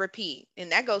 Right. I repeat,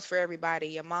 and that goes for everybody,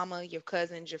 your mama, your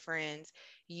cousins, your friends.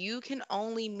 You can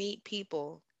only meet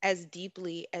people as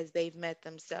deeply as they've met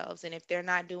themselves. And if they're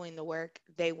not doing the work,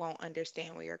 they won't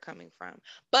understand where you're coming from.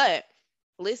 But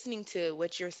listening to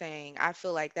what you're saying, I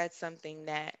feel like that's something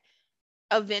that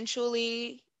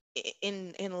eventually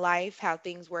in life, how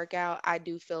things work out, I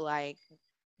do feel like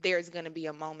there's going to be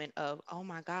a moment of, oh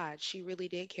my God, she really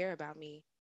did care about me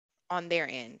on their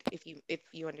end, if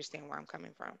you understand where I'm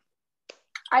coming from.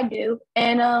 I do.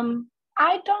 And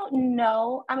I don't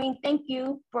know. I mean, thank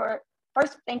you for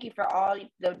first, thank you for all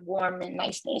the warm and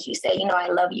nice things you say. You know, I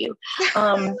love you. I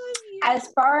Um, love you. as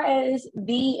far as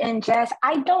V and Jess,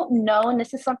 I don't know. And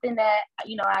this is something that,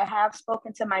 I have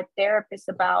spoken to my therapist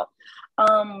about.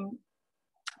 Um,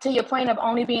 to your point of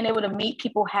only being able to meet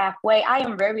people halfway, I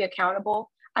am very accountable.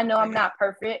 I know I'm Right. not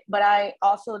perfect, but I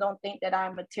also don't think that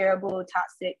I'm a terrible,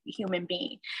 toxic human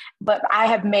being. But I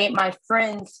have made my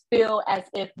friends feel as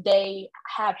if they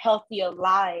have healthier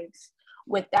lives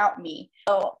without me.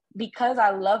 So because I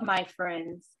love my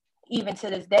friends, even to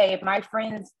this day, if my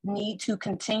friends need to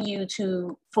continue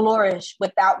to flourish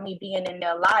without me being in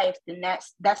their life, then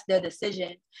that's their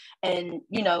decision. And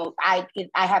I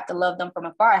have to love them from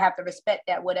afar. I have to respect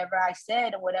that whatever I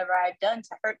said and whatever I've done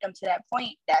to hurt them to that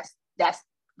point,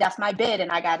 that's my bed,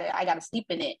 and I gotta sleep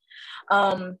in it.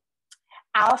 um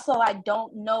I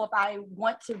don't know if I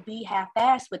want to be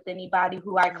half-assed with anybody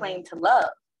who I Right. claim to love.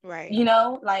 Right.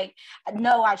 Like,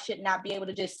 no, I should not be able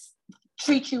to just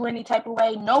treat you any type of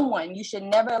way. No one. You should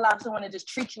never allow someone to just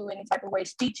treat you any type of way,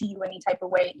 speak to you any type of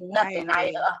way. I Nothing. I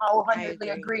agree. I wholeheartedly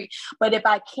agree. agree. But if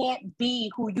I can't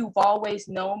be who you've always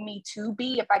known me to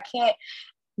be, if I can't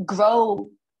grow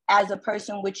as a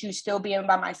person with you still being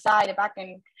by my side,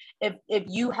 if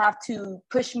you have to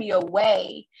push me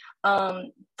away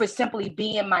for simply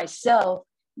being myself,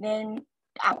 then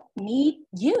I don't need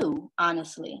you,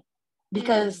 honestly,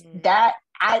 because Hmm.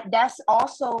 that's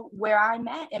also where I'm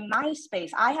at in my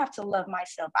space. I have to love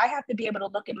myself. I have to be able to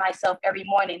look at myself every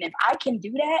morning. If I can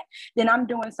do that, then I'm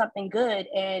doing something good.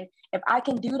 And if I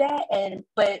can do that,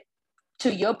 but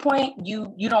to your point,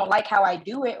 you don't like how I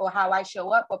do it or how I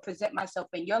show up or present myself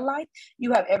in your life,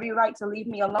 you have every right to leave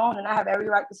me alone, and I have every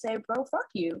right to say, bro, fuck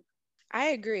you. I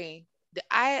agree.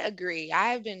 I agree. I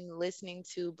have been listening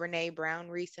to Brene Brown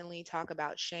recently talk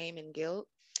about shame and guilt.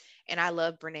 And I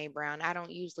love Brene Brown. I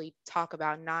don't usually talk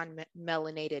about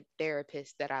non-melanated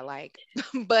therapists that I like,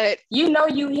 but You know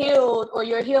you healed or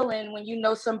you're healing when you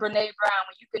know some Brene Brown.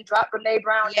 When you can drop Brene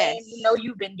Brown name, you know yes,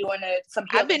 you've been doing some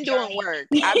I've healing been doing journey. work.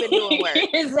 I've been doing work.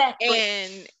 Exactly.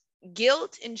 And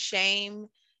guilt and shame,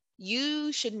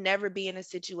 you should never be in a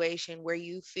situation where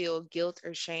you feel guilt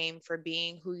or shame for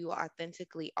being who you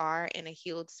authentically are in a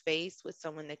healed space with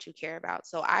someone that you care about.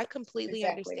 So I completely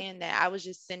Exactly. understand that. I was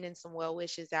just sending some well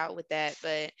wishes out with that.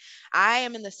 But I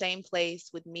am in the same place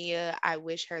with Mia. I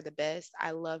wish her the best. I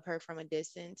love her from a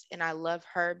distance, and I love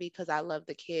her because I love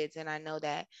the kids. And I know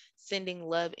that sending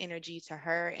love energy to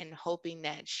her and hoping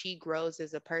that she grows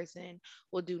as a person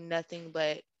will do nothing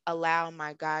but allow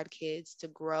my god kids to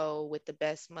grow with the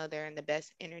best mother and the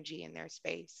best energy in their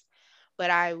space. But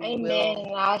I Amen will,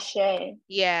 and Ashe.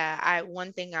 yeah, I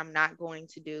one thing I'm not going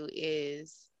to do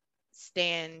is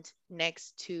stand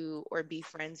next to or be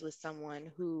friends with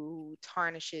someone who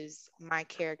tarnishes my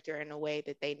character in a way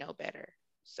that they know better.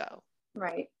 So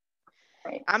Right.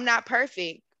 Right. I'm not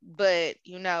perfect, but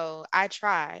I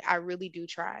try. I really do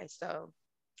try. So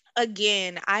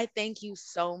again, I thank you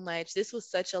so much. This was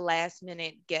such a last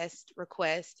minute guest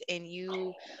request, and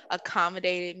you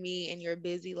accommodated me in your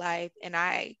busy life, and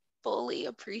I fully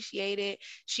appreciate it.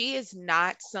 She is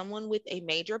not someone with a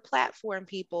major platform,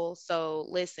 people. So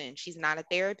listen, she's not a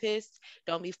therapist.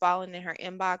 Don't be falling in her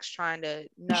inbox trying to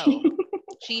know.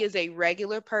 She is a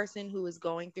regular person who is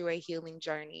going through a healing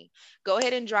journey. Go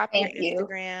ahead and drop your Thank you.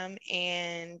 Instagram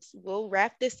and we'll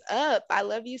wrap this up. I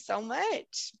love you so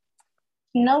much.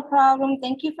 No problem.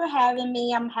 Thank you for having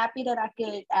me. I'm happy that I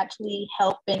could actually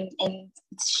help and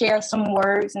share some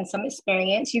words and some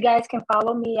experience. You guys can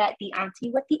follow me at the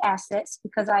Auntie with the Assets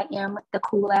because I am the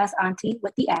cool ass auntie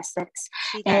with the assets.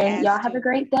 She got And y'all have a attitude.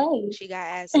 great day. She got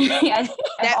attitude. I have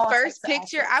That all types first of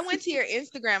picture, I assets. went to your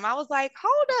Instagram. I was like,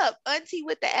 hold up, auntie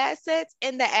with the assets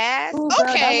and the ass. Oh,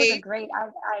 girl, that was a Okay. great.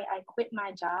 I quit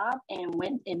my job and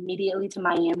went immediately to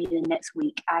Miami the next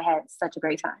week. I had such a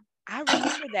great time. I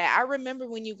remember that. I remember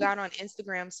when you got on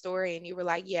Instagram story and you were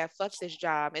like, yeah, fuck this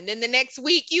job. And then the next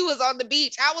week you was on the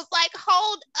beach. I was like,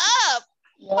 hold up.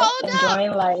 Yep, Hold up.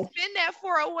 enjoying life. Spend that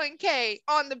 401k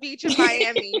on the beach in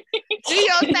Miami. Do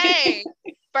your thing.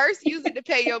 First use it to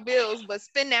pay your bills, but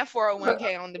spend that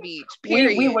 401k on the beach. We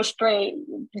Period. were straight.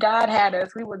 God had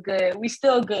us. We were good. We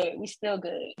still good. We still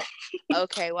good.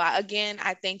 Okay, well, again,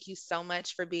 I thank you so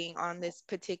much for being on this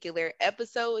particular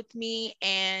episode with me,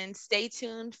 and stay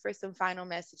tuned for some final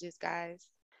messages, guys.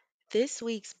 This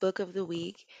week's book of the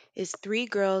week is Three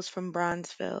Girls from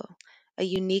Bronzeville, a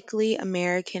uniquely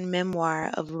American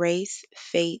memoir of race,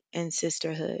 fate, and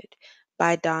sisterhood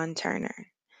by Dawn Turner.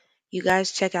 You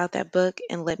guys check out that book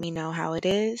and let me know how it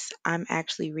is. I'm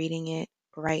actually reading it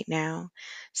right now,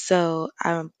 so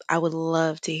I would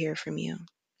love to hear from you.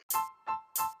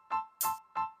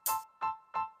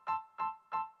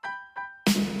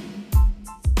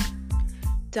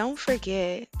 Don't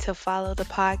forget to follow the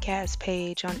podcast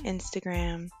page on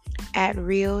Instagram at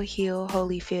Real Heal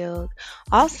Holyfield.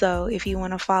 Also, if you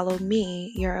want to follow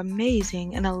me, your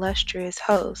amazing and illustrious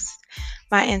host,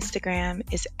 my Instagram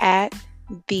is at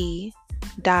the.essence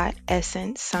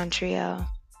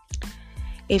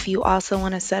If you also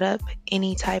want to set up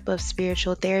any type of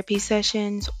spiritual therapy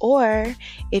sessions, or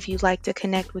if you'd like to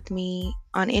connect with me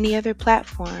on any other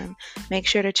platform, make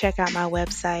sure to check out my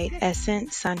website,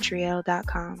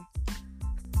 essencesantriel.com.